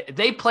good.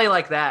 They play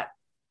like that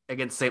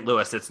against St.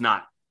 Louis. It's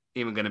not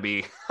even going to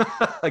be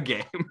a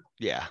game.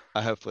 Yeah,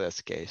 hopefully that's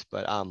the case.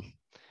 But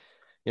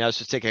let's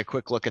just take a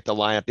quick look at the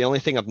lineup. The only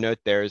thing of note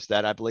there is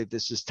that I believe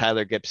this is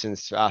Tyler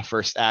Gibson's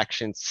first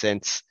action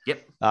since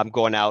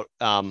going out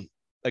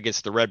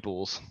against the Red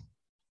Bulls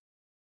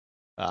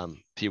a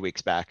few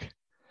weeks back.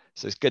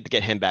 So it's good to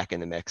get him back in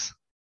the mix.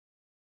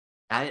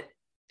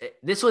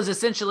 This was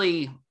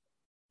essentially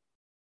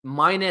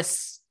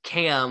minus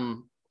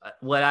Cam.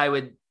 What I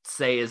would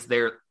say is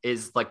there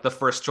is like the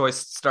first choice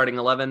starting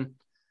 11.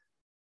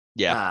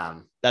 Yeah,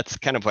 that's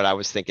kind of what I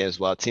was thinking as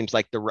well. It seems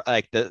like the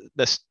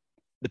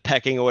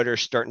pecking order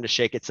is starting to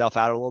shake itself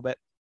out a little bit.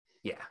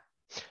 Yeah.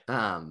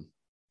 I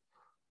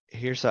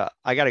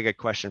got a good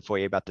question for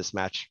you about this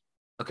match.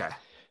 Okay.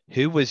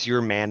 Who was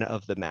your man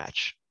of the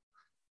match?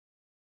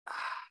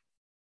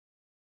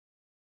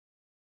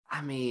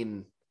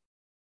 The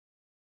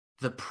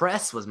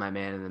press was my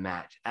man of the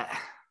match.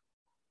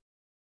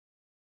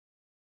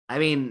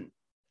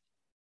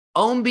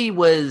 Ownby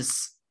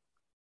was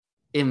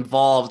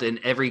involved in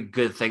every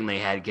good thing they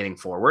had getting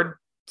forward.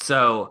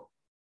 So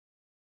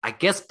I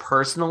guess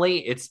personally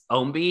it's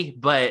Ownby,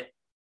 but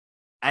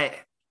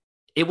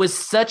it was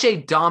such a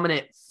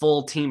dominant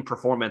full team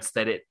performance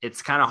that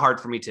it's kind of hard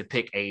for me to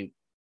pick a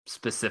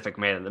specific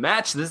man of the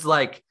match. This is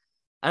like,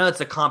 I know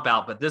it's a comp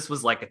out, but this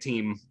was like a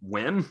team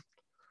win.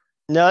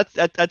 No,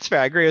 that's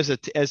fair. I agree as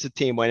a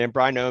team win, and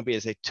Brian Ownby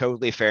is a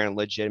totally fair and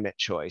legitimate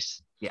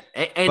choice. Yeah,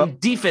 and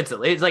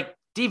defensively, it's like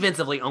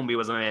defensively, Ownby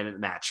was a man in the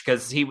match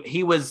because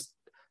he was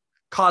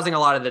causing a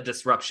lot of the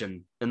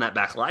disruption in that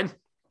back line.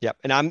 Yep,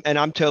 and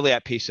I'm totally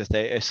at peace with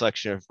a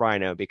selection of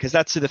Brian Ownby because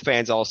that's who the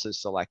fans also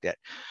selected.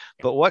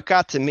 But what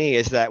got to me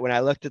is that when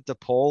I looked at the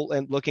poll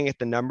and looking at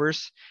the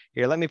numbers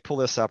here, let me pull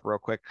this up real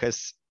quick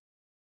because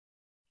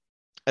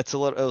it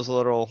was a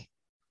little.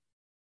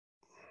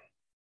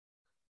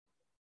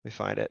 Let me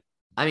find it.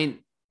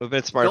 We've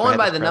been smart going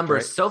by the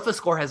numbers, right?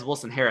 SofaScore has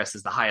Wilson Harris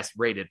as the highest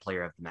rated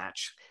player of the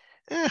match.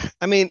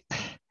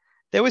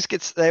 They always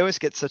get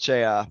such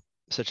a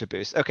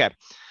boost. Okay,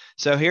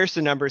 so here's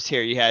the numbers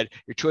here. You had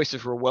your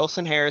choices were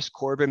Wilson Harris,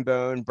 Corbin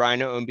Bone, Brian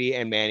Ownby,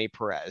 and Manny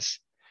Perez.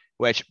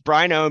 Which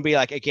Brian Ownby,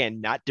 like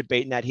again, not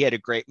debating that he had a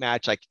great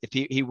match. Like if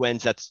he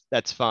wins,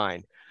 that's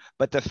fine.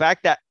 But the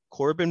fact that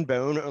Corbin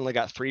Bone only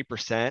got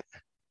 3%,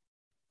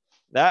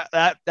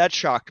 that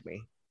shocked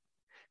me.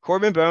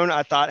 Corbin Bone,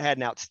 I thought, had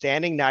an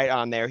outstanding night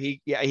on there.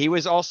 He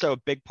was also a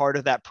big part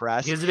of that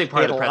press. He was a big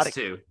part of the press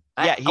too.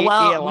 We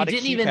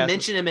didn't even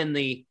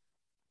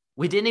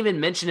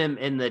mention him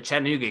in the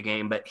Chattanooga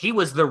game, but he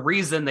was the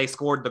reason they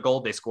scored the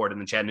goal they scored in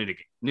the Chattanooga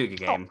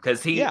game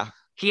because he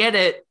had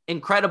an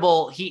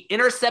incredible. He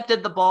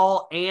intercepted the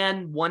ball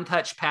and one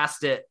touch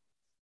passed it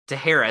to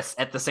Harris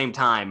at the same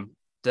time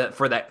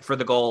for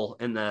the goal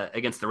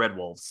against the Red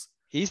Wolves.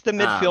 He's the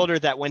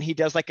midfielder that when he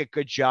does like a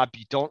good job,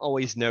 you don't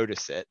always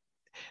notice it.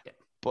 Yeah.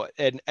 But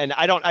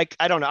I don't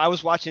know. I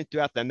was watching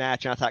throughout the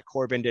match and I thought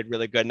Corbin did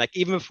really good. And like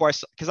even before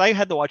because I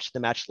had to watch the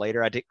match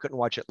later, couldn't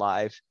watch it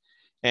live,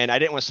 and I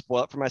didn't want to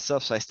spoil it for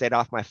myself, so I stayed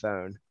off my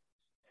phone.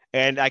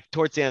 And like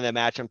towards the end of the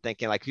match, I'm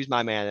thinking like, who's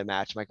my man of the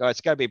match? I'm like, oh, it's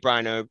got to be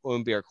Brian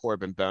Ownby or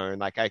Corbin Bone.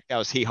 Like I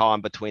was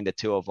hee-hawing between the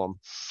two of them.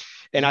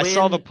 And I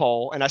saw the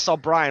poll and I saw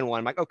Brian won.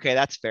 I'm like, okay,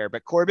 that's fair.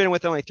 But Corbin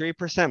with only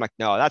 3%, I'm like,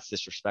 no, that's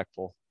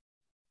disrespectful.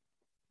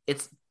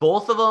 It's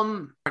both of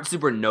them aren't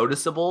super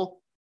noticeable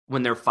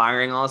when they're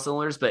firing all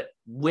cylinders, but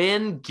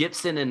when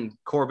Gibson and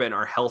Corbin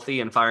are healthy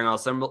and firing all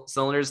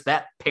cylinders,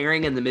 that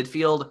pairing in the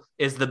midfield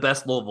is the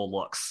best Louisville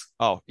looks.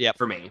 Oh, yeah,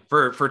 for me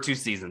for 2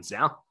 seasons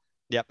now.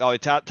 Yep. Oh,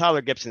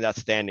 Tyler Gibson's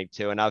outstanding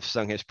too, and I've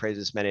sung his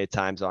praises many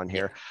times on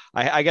here.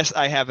 I guess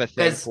I have a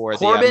thing for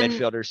the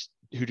midfielders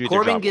who do.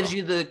 Corbin gives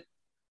you the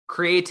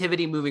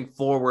creativity moving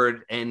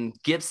forward, and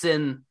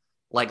Gibson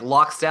like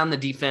locks down the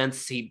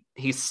defense.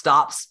 He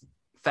stops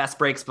fast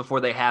breaks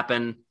before they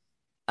happen.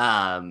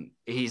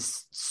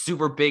 He's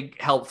super big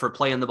help for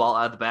playing the ball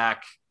out of the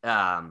back.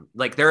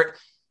 Like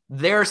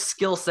their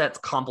skill sets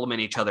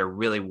complement each other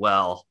really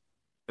well.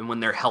 And when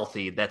they're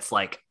healthy, that's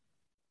like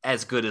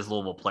as good as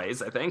Louisville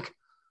plays, I think.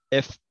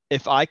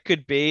 if I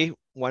could be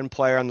one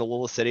player on the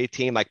Louisville City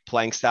team, like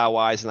playing style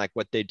wise and like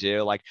what they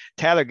do, like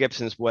Tyler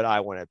Gibson's what I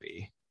want to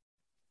be.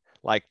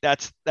 Like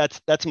that's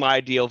my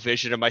ideal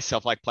vision of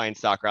myself, like playing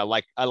soccer. I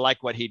like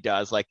what he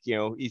does. Like,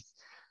 he's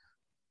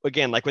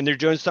again, like when they're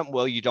doing something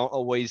well, you don't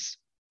always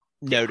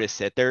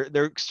notice it.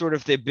 They're sort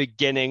of the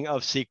beginning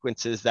of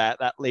sequences that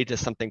lead to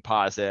something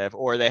positive,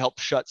 or they help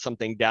shut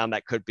something down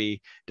that could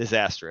be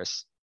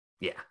disastrous.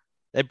 Yeah.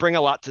 They bring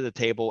a lot to the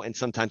table, and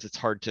sometimes it's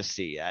hard to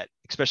see at,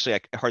 especially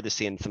like hard to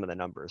see in some of the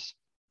numbers.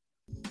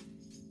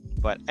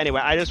 But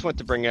anyway, I just want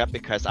to bring it up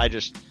because I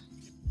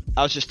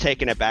was just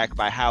taken aback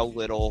by how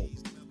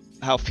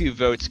few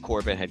votes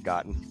Corbin had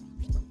gotten.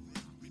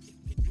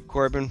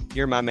 Corbin,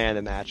 you're my man of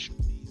the match.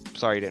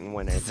 Sorry you didn't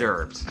win anything.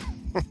 Deserved.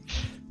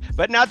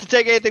 But not to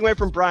take anything away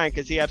from Brian,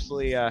 because he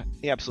absolutely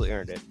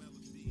earned it.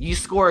 You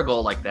score a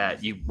goal like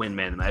that, you win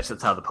man of the match.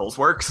 That's how the polls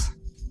works.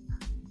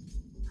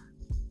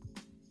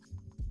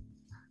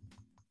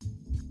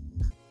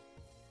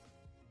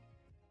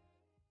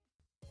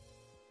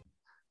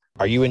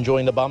 Are you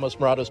enjoying the Vamos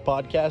Morados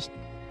podcast?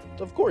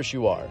 Of course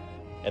you are.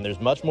 And there's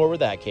much more where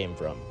that came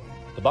from.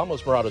 The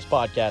Vamos Morados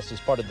podcast is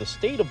part of the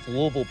State of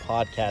Louisville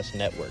Podcast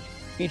Network,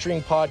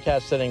 featuring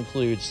podcasts that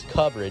includes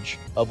coverage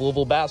of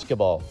Louisville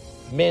basketball,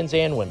 men's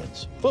and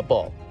women's,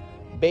 football,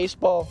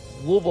 baseball,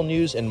 Louisville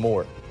news, and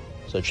more.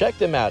 So check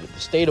them out at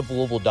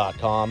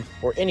thestateoflouisville.com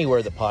or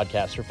anywhere that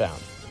podcasts are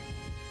found.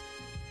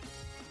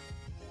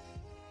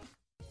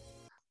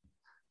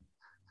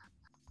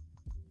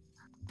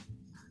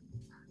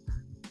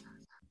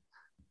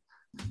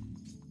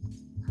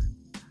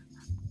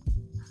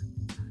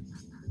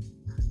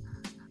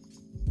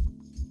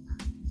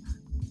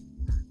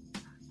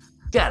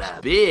 Got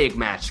a big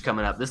match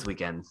coming up this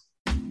weekend.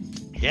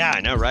 Yeah, I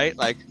know, right?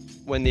 Like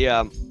when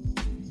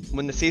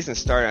the season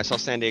started, I saw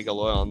San Diego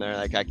Loyal on there.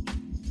 Like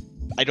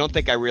I don't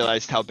think I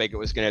realized how big it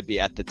was going to be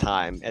at the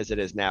time as it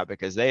is now,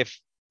 because they've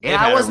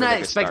I was not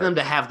expecting them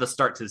to have the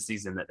start to the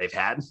season that they've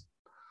had.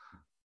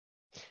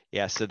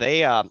 Yeah, so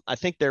they I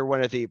think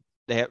they're they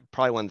have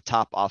probably one of the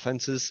top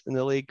offenses in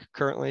the league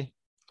currently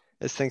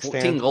as things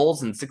stand. 14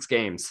 goals in 6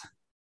 games.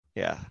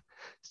 Yeah.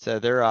 So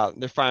they're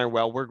firing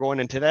well. We're going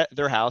into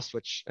their house,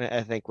 which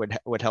I think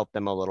would help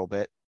them a little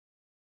bit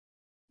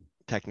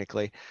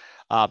technically.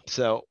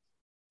 So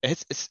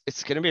it's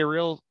going to be a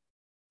real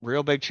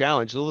big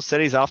challenge. Louisville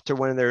City's off to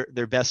one of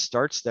their best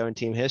starts though in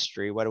team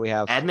history. What do we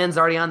have? Admin's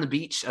already on the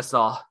beach. I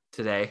saw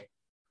today.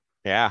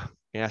 Yeah,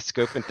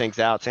 scoping things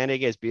out. San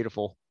Diego is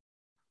beautiful.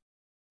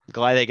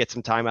 Glad they get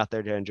some time out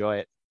there to enjoy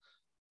it.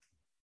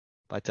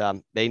 But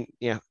they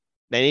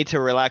need to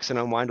relax and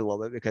unwind a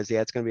little bit, because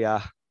it's going to be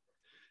a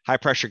high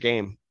pressure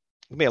game.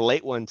 It'll be a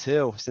late one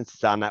too, since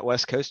it's on that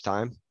West Coast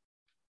time.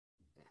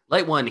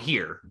 Late one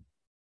here.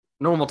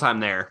 Normal time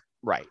there.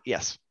 Right.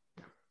 Yes.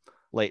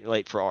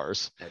 Late for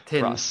ours. At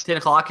 10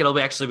 o'clock. It'll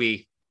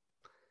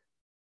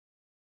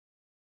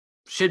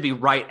should be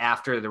right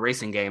after the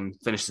racing game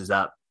finishes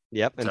up.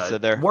 Yep. And so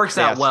there works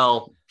out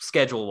well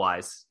schedule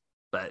wise.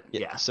 But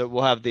yeah. So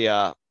we'll have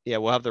the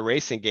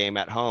racing game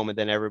at home, and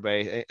then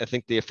everybody, I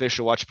think the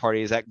official watch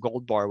party is at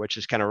Gold Bar, which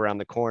is kind of around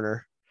the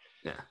corner.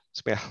 Yeah.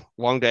 It's been a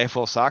long day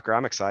full of soccer.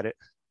 I'm excited.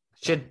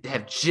 Should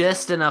have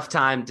just enough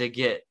time to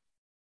get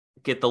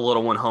the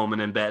little one home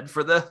and in bed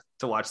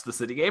to watch the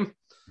City game.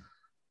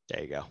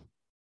 There you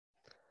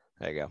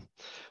go.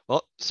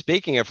 Well,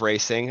 speaking of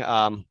racing,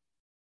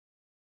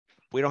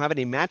 we don't have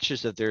any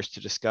matches of theirs to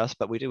discuss,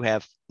 but we do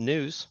have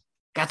news.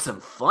 Got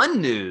some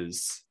fun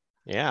news.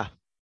 Yeah.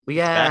 We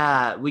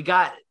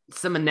got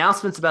some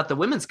announcements about the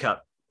Women's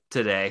Cup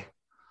today.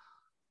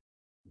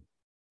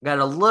 Got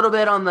a little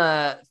bit on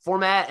the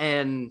format,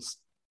 and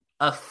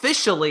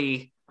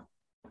officially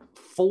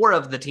 4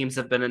 of the teams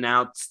have been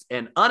announced,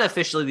 and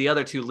unofficially the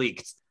other 2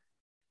 leaked.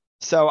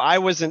 So I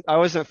wasn't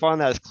following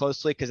that as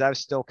closely, because I was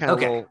still kind of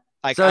a little,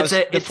 like, so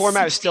the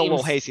format was still a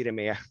little hazy to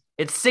me.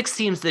 It's 6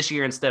 teams this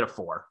year instead of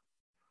 4.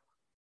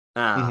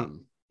 And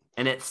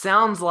it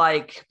sounds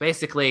like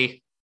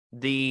basically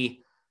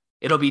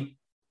it'll be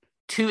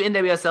 2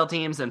 NWSL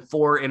teams and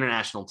 4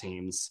 international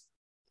teams.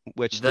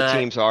 Which the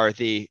teams are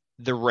the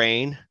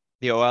Reign,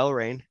 the OL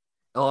Reign.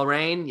 OL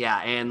Reign, yeah,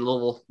 and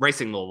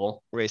Racing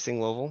Louisville.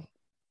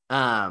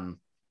 And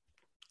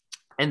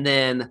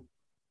then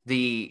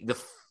the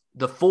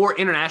 4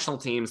 international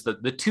teams,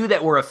 the 2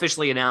 that were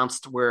officially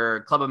announced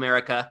were Club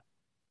America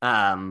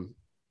out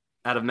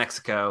of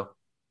Mexico,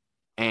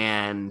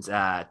 and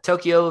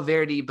Tokyo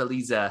Verdy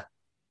Belleza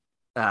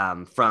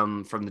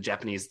from the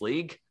Japanese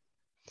league.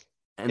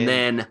 And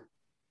then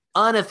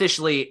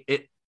unofficially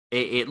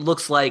it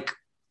looks like,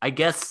 I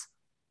guess,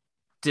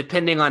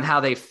 depending on how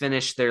they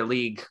finish their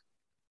league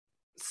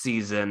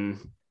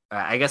season,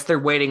 I guess they're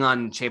waiting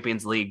on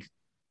Champions League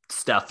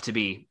stuff to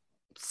be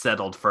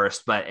settled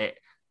first. But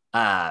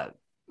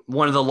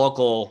one of the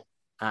local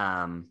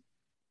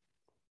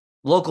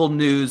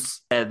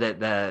news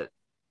that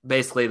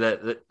basically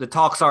the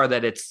talks are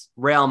that it's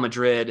Real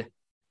Madrid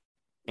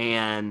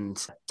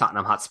and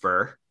Tottenham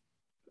Hotspur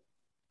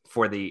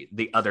for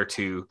the other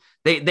two.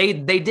 They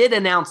did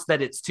announce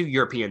that it's 2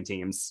 European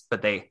teams,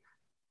 but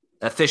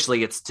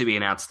officially it's to be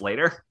announced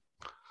later.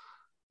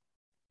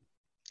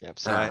 Yep.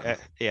 So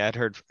I'd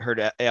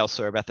heard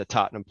elsewhere about the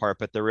Tottenham part,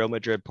 but the Real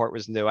Madrid part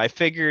was new. I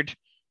figured,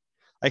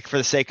 like, for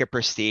the sake of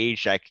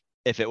prestige, like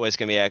if it was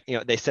going to be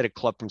they said a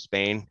club from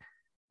Spain,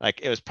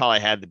 like it was probably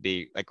had to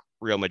be like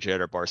Real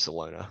Madrid or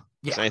Barcelona.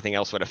 Yeah. So anything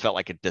else would have felt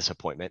like a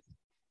disappointment.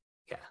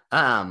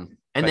 Yeah.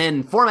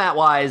 Then format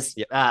wise,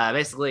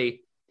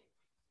 basically,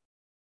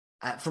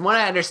 from what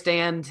I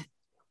understand,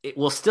 it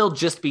will still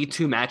just be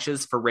 2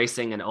 matches for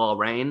Racing and OL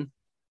Reign.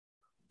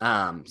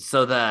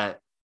 So the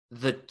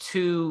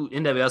 2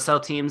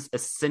 NWSL teams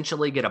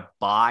essentially get a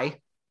bye.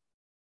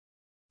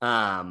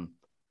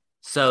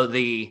 So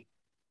the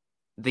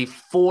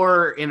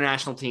 4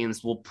 international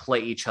teams will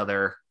play each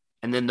other,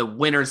 and then the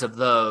winners of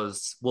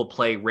those will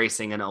play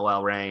Racing and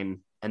OL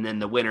Reign, and then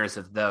the winners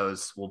of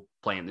those will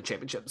play in the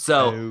championship.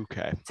 So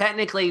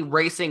technically,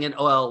 Racing and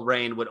OL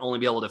Reign would only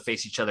be able to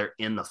face each other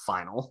in the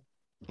final.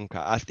 Okay.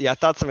 I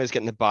thought somebody was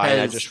getting the bye,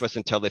 and I just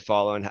wasn't totally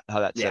following how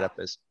that setup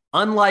is.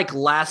 Unlike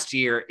last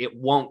year, it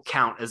won't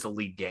count as a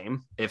league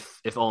game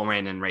if OL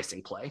Reign and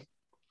Racing play.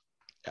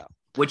 Yeah.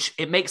 Which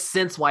it makes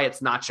sense why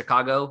it's not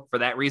Chicago for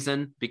that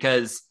reason,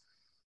 because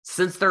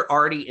since they're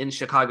already in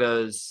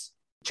Chicago's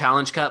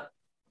Challenge Cup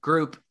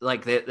group,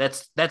 like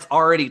that's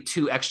already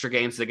 2 extra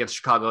games against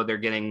Chicago they're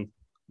getting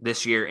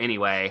this year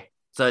anyway.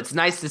 So it's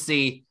nice to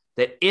see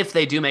that if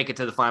they do make it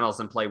to the finals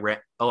and play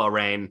OL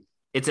Reign,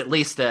 it's at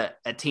least a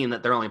team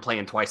that they're only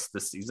playing twice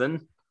this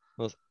season.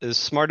 Well, it was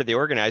smart of the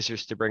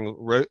organizers to bring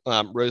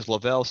Rose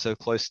Lavelle so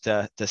close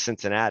to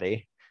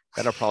Cincinnati.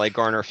 That'll probably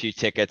garner a few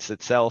tickets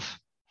itself.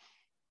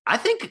 I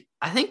think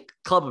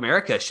Club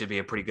America should be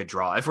a pretty good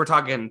draw if we're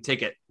talking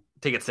ticket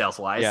sales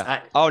wise.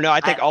 Yeah.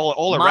 I think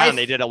all around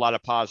they did a lot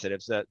of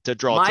positives to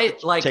draw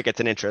tickets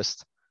and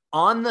interest.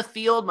 On the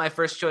field, my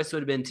first choice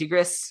would have been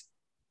Tigres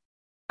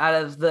out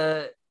of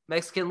the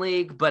Mexican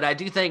League, but I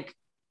do think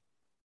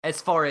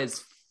as far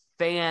as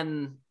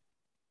fan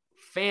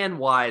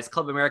wise,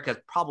 Club America is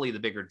probably the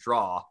bigger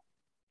draw.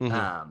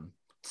 Mm-hmm.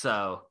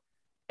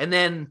 And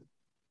then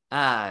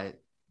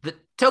the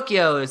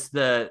Tokyo is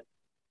I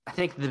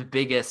think the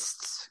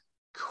biggest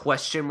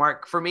question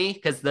mark for me,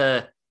 because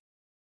the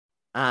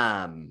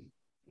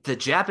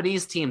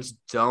Japanese teams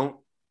don't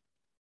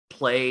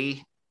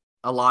play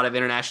a lot of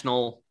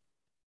international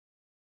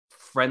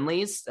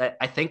friendlies.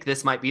 I think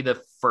this might be the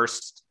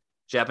first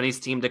Japanese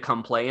team to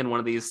come play in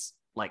one of these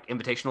like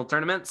invitational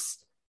tournaments.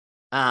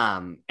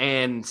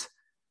 And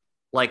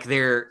like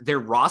their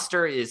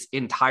roster is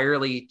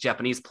entirely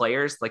Japanese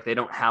players. Like they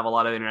don't have a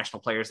lot of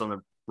international players on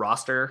the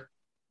roster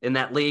in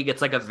that league.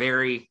 It's like a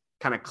very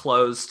kind of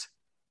closed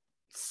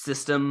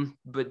system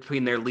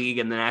between their league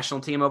and the national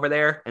team over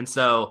there. And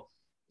so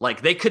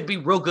like they could be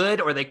real good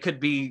or they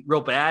could be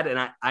real bad.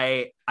 And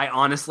I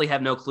honestly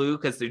have no clue,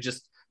 because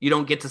you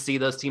don't get to see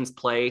those teams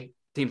play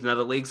teams in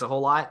other leagues a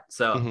whole lot.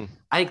 So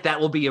I think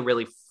that will be a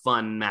really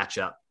fun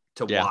matchup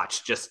to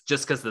watch just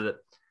because of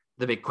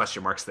the big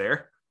question marks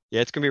there. Yeah,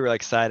 it's going to be really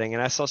exciting.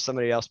 And I saw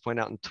somebody else point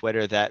out on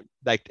Twitter that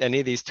like any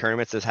of these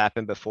tournaments has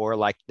happened before,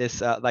 like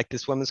this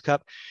Women's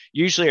Cup,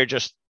 usually are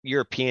just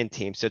European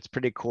teams. So it's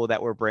pretty cool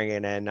that we're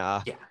bringing in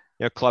a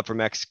club from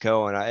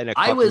Mexico and a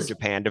club from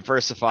Japan,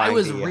 diversifying. I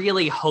was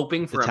really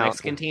hoping for a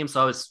Mexican team,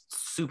 so I was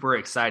super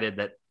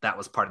excited that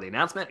was part of the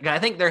announcement. I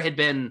think there had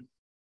been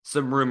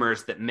some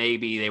rumors that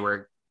maybe they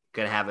were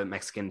going to have a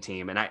Mexican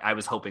team, and I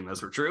was hoping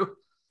those were true.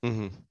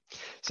 Mm-hmm.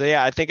 So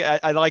yeah, I think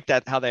I like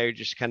that, how they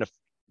just kind of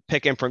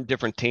picking from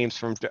different teams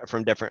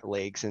from different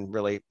leagues and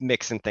really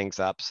mixing things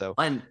up. So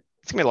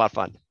it's gonna be a lot of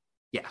fun.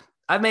 Yeah,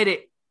 I've made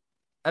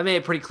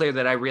it pretty clear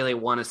that I really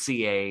want to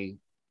see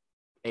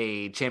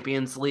a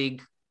Champions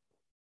League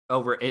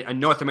over a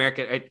North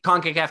America, a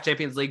CONCACAF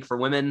Champions League for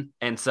women.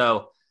 And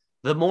so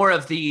the more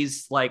of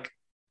these like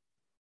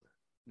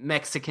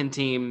Mexican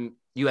team,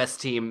 US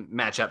team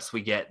matchups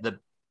we get, the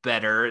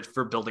better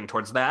for building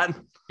towards that.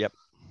 Yep.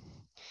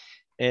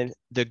 And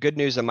the good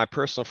news on my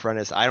personal front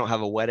is I don't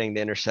have a wedding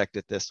to intersect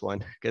with this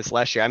one, because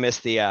last year I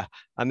missed the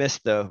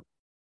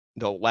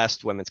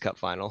last Women's Cup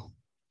final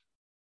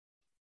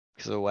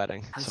because of the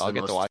wedding. So I'll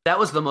get to watch. That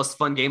was the most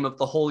fun game of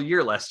the whole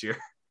year last year.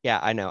 Yeah,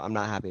 I know. I'm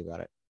not happy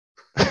about it.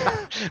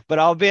 But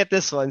I'll be at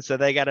this one, so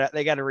they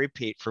gotta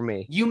repeat for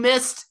me. You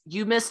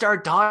missed our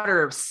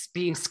daughter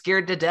being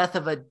scared to death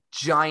of a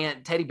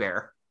giant teddy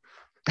bear.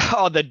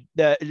 Oh, the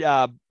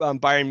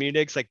Bayern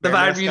Munich's like the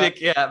Bayern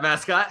Munich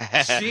mascot.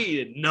 She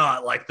did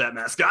not like that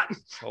mascot.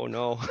 Oh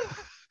no.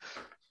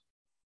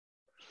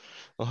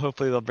 Well,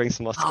 hopefully they'll bring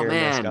some more scary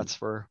mascots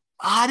for her.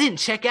 I didn't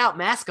check out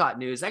mascot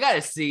news. I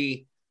gotta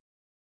see.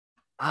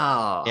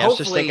 Oh, yeah,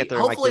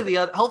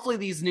 hopefully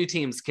these new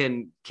teams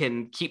can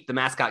keep the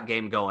mascot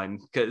game going,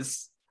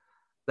 because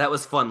that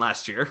was fun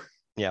last year.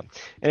 Yeah,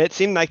 and it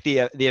seemed like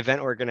the event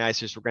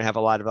organizers were going to have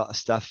a lot of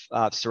stuff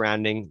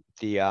surrounding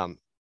the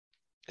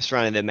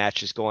surrounding the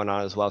matches going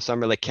on as well. So I'm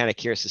really kind of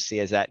curious to see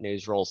as that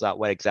news rolls out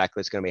what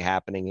exactly is going to be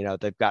happening. You know,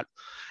 they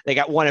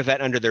got one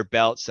event under their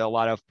belt, so a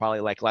lot of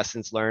probably like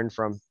lessons learned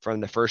from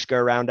the first go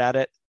around at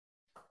it.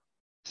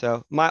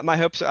 So my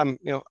hopes, I'm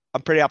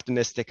pretty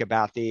optimistic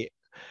about the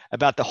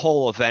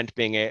whole event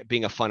being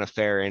a fun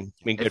affair and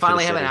being good. They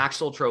finally have an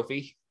actual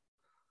trophy.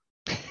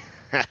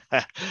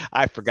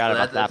 I forgot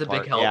about that that's part.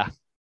 A big help.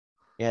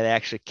 Yeah, they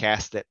actually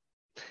cast it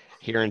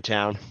here in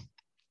town.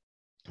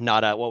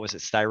 Not what was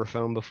it,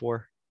 styrofoam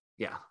before?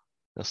 Yeah,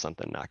 that's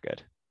something not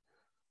good.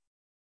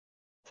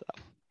 So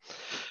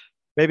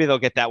maybe they'll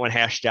get that one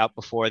hashed out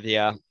before the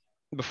end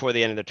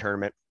of the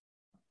tournament.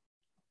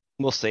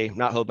 We'll see.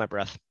 Not hold my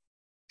breath.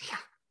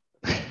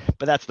 Yeah,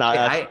 but that's not.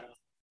 I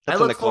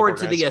look forward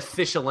to the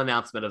official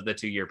announcement of the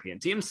 2 European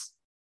teams.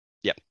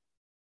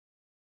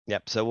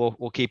 Yep. So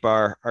we'll keep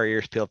our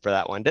ears peeled for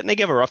that one. Didn't they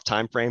give a rough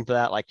time frame for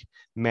that, like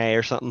May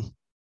or something?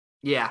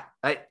 Yeah,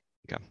 I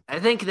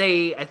think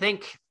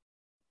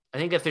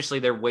officially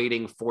they're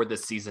waiting for the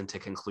season to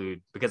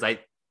conclude because I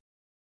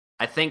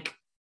think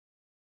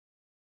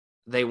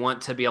they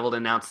want to be able to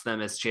announce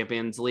them as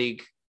Champions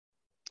League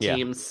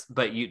teams,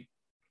 but you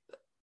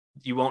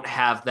won't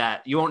have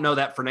that. You won't know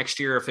that for next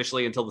year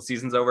officially until the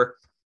season's over.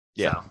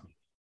 Yeah.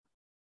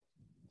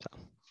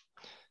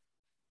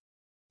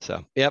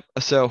 So yep.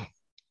 So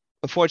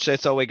unfortunately,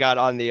 that's all we got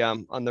on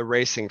the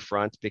racing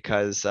front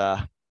because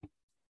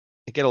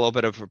they get a little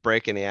bit of a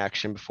break in the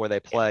action before they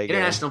play.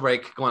 International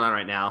break going on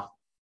right now.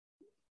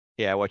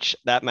 Yeah, which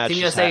that match. Team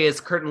USA is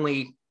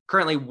currently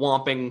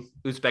whomping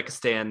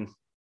Uzbekistan.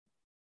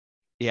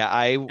 Yeah,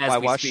 I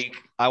watched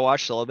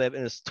a little bit,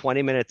 and it was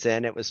 20 minutes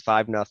in. It was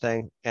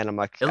 5-0, and I'm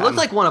like, it looked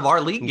like one of our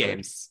league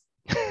games.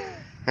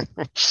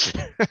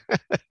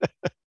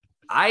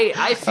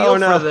 I feel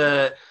for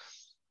the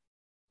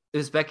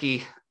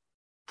Uzbeki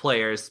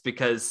players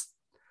because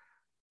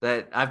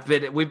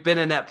we've been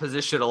in that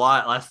position a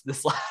lot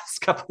this last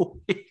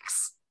couple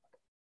weeks.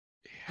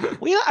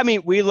 We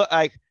look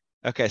like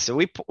okay. So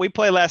we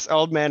play last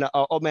old man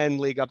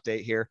league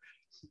update here.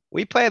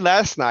 We played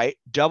last night,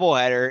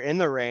 doubleheader in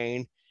the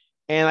rain,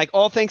 and like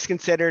all things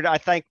considered, I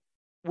think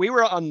we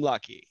were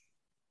unlucky.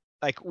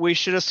 Like we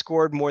should have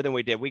scored more than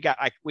we did. We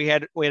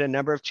had a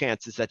number of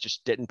chances that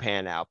just didn't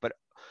pan out, but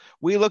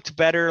we looked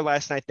better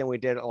last night than we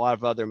did a lot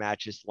of other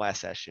matches last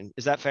session.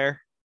 Is that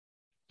fair?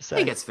 I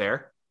think it's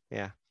fair.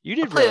 Yeah, you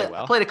did really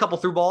well. I played a couple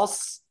through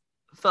balls.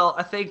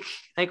 I think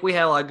we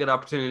had a lot of good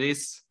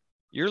opportunities.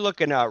 You're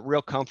looking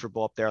real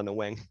comfortable up there on the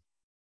wing.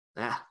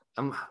 Yeah,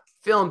 I'm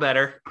feeling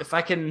better. If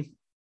I can,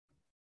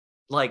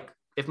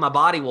 if my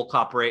body will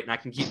cooperate and I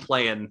can keep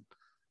playing,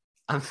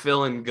 I'm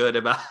feeling good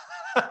about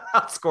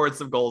scoring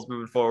some goals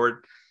moving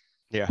forward.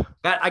 Yeah,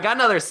 I got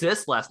another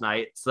assist last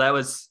night, so that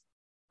was.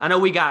 I know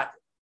we got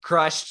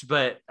crushed,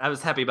 but I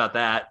was happy about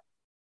that.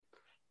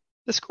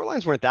 The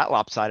scorelines weren't that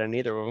lopsided in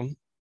either of them.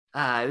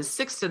 It was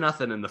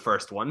 6-0 in the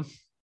first one.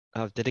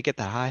 Oh, did it get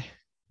that high?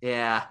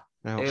 Yeah.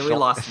 No, we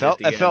lost. It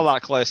felt a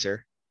lot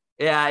closer.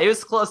 Yeah, it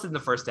was close in the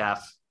first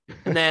half.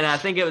 And then I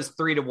think it was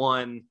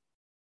 3-1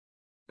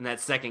 in that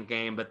second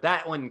game, but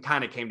that one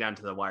kind of came down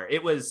to the wire.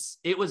 It was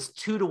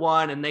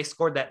 2-1, and they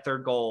scored that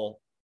third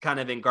goal kind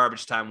of in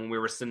garbage time when we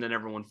were sending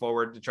everyone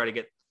forward to try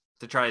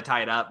to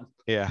tie it up.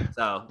 Yeah.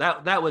 So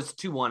that was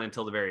 2-1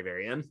 until the very,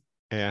 very end.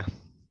 Yeah.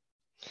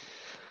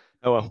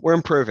 Oh well, we're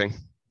improving,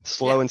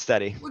 slow and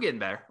steady. We're getting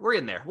better. We're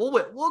in there.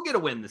 We'll get a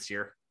win this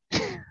year,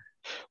 and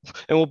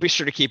we'll be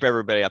sure to keep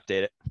everybody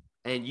updated.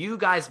 And you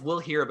guys will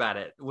hear about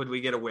it when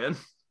we get a win.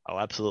 Oh,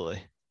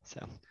 absolutely.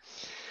 So,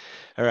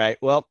 all right.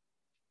 Well,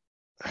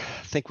 I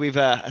think we've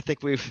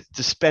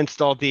dispensed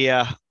all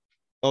the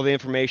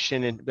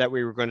information that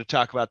we were going to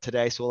talk about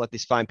today. So we'll let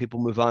these fine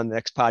people move on to the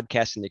next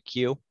podcast in the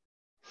queue.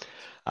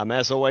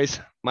 As always,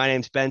 my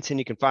name's Benson.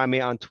 You can find me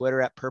on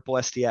Twitter at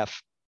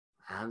PurpleSDF.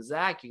 I'm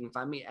Zach. You can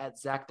find me at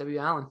Zach W.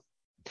 Allen.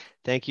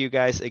 Thank you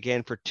guys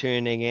again for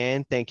tuning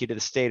in. Thank you to the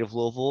state of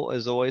Louisville,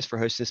 as always, for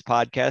hosting this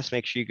podcast.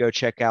 Make sure you go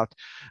check out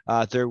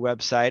their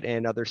website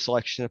and other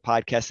selection of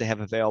podcasts they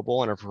have available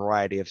on a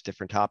variety of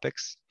different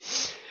topics.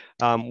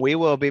 We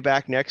will be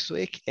back next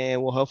week,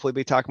 and we'll hopefully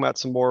be talking about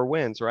some more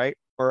wins, right?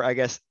 Or I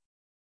guess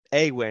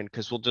a win,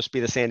 because we'll just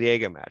be the San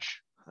Diego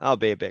match. That'll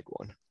be a big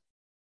one.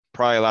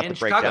 Probably a lot to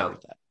break down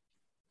with that.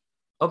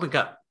 Open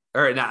Cup.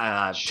 Or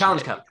not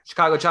Challenge Cup,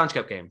 Chicago Challenge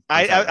Cup game.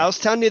 I was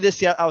telling you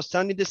this. I was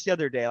telling you this the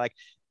other day. Like,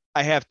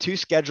 I have two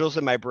schedules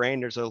in my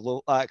brain. There's a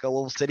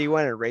little city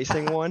one and a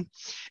racing one,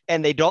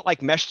 and they don't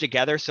mesh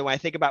together. So when I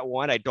think about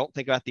one, I don't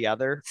think about the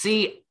other.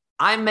 See,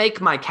 I make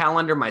my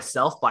calendar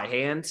myself by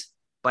hand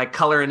by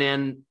coloring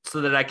in so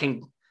that I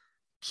can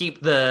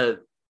keep the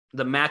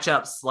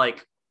matchups,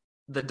 like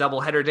the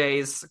doubleheader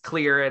days,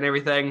 clear and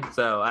everything.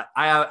 So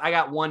I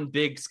got one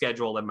big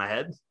schedule in my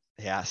head.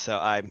 Yeah.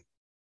 So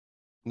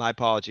my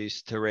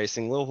apologies to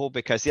Racing Louisville,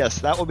 because yes,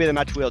 that will be the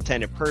match we'll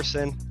attend in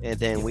person, and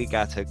then we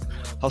got to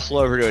hustle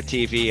over to a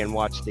TV and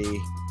watch the.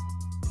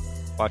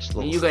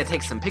 You got to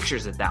take some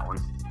pictures at that one.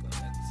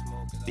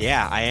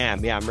 Yeah, I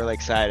am. Yeah, I'm really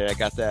excited. I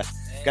got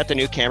the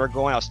new camera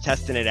going. I was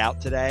testing it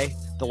out today.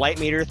 The light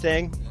meter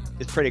thing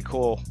it's pretty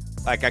cool.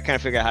 Like, I kind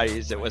of figured out how to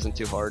use it. It wasn't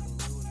too hard.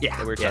 Yeah,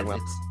 that we were talking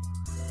about.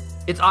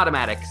 It's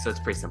automatic, so it's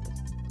pretty simple.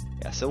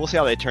 Yeah, so we'll see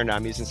how they turn out.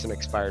 I'm using some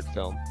expired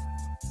film.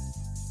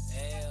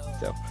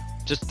 So,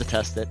 just to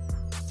test it.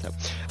 So,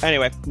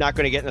 anyway, not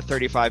going to get in the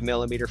 35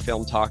 millimeter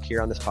film talk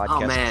here on this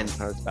podcast. Oh man,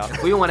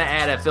 if we want to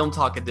add a film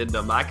talk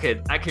addendum, I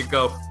could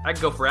go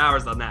for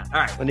hours on that.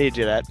 All right, we need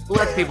to do that.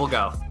 Let people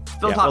go.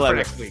 Film talk for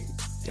next week.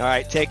 All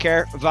right, take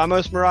care.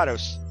 Vamos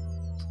Morados.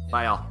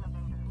 Bye, y'all.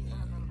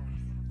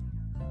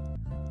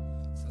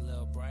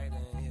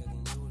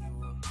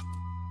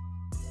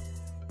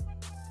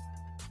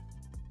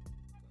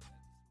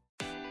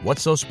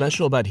 What's so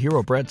special about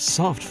Hero Bread's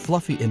soft,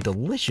 fluffy, and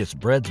delicious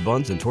breads,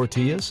 buns, and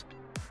tortillas?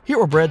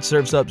 Hero Bread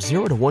serves up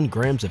 0 to 1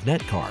 grams of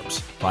net carbs,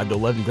 5 to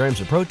 11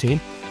 grams of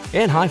protein,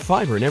 and high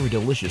fiber in every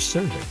delicious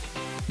serving.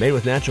 Made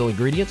with natural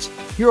ingredients,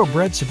 Hero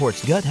Bread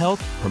supports gut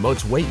health,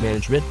 promotes weight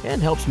management, and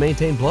helps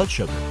maintain blood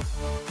sugar.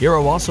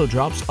 Hero also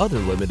drops other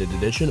limited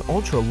edition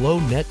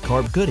ultra-low net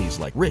carb goodies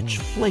like rich,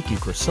 flaky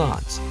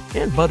croissants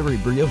and buttery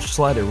brioche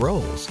slider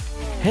rolls.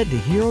 Head to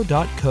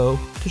hero.co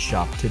to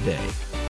shop today.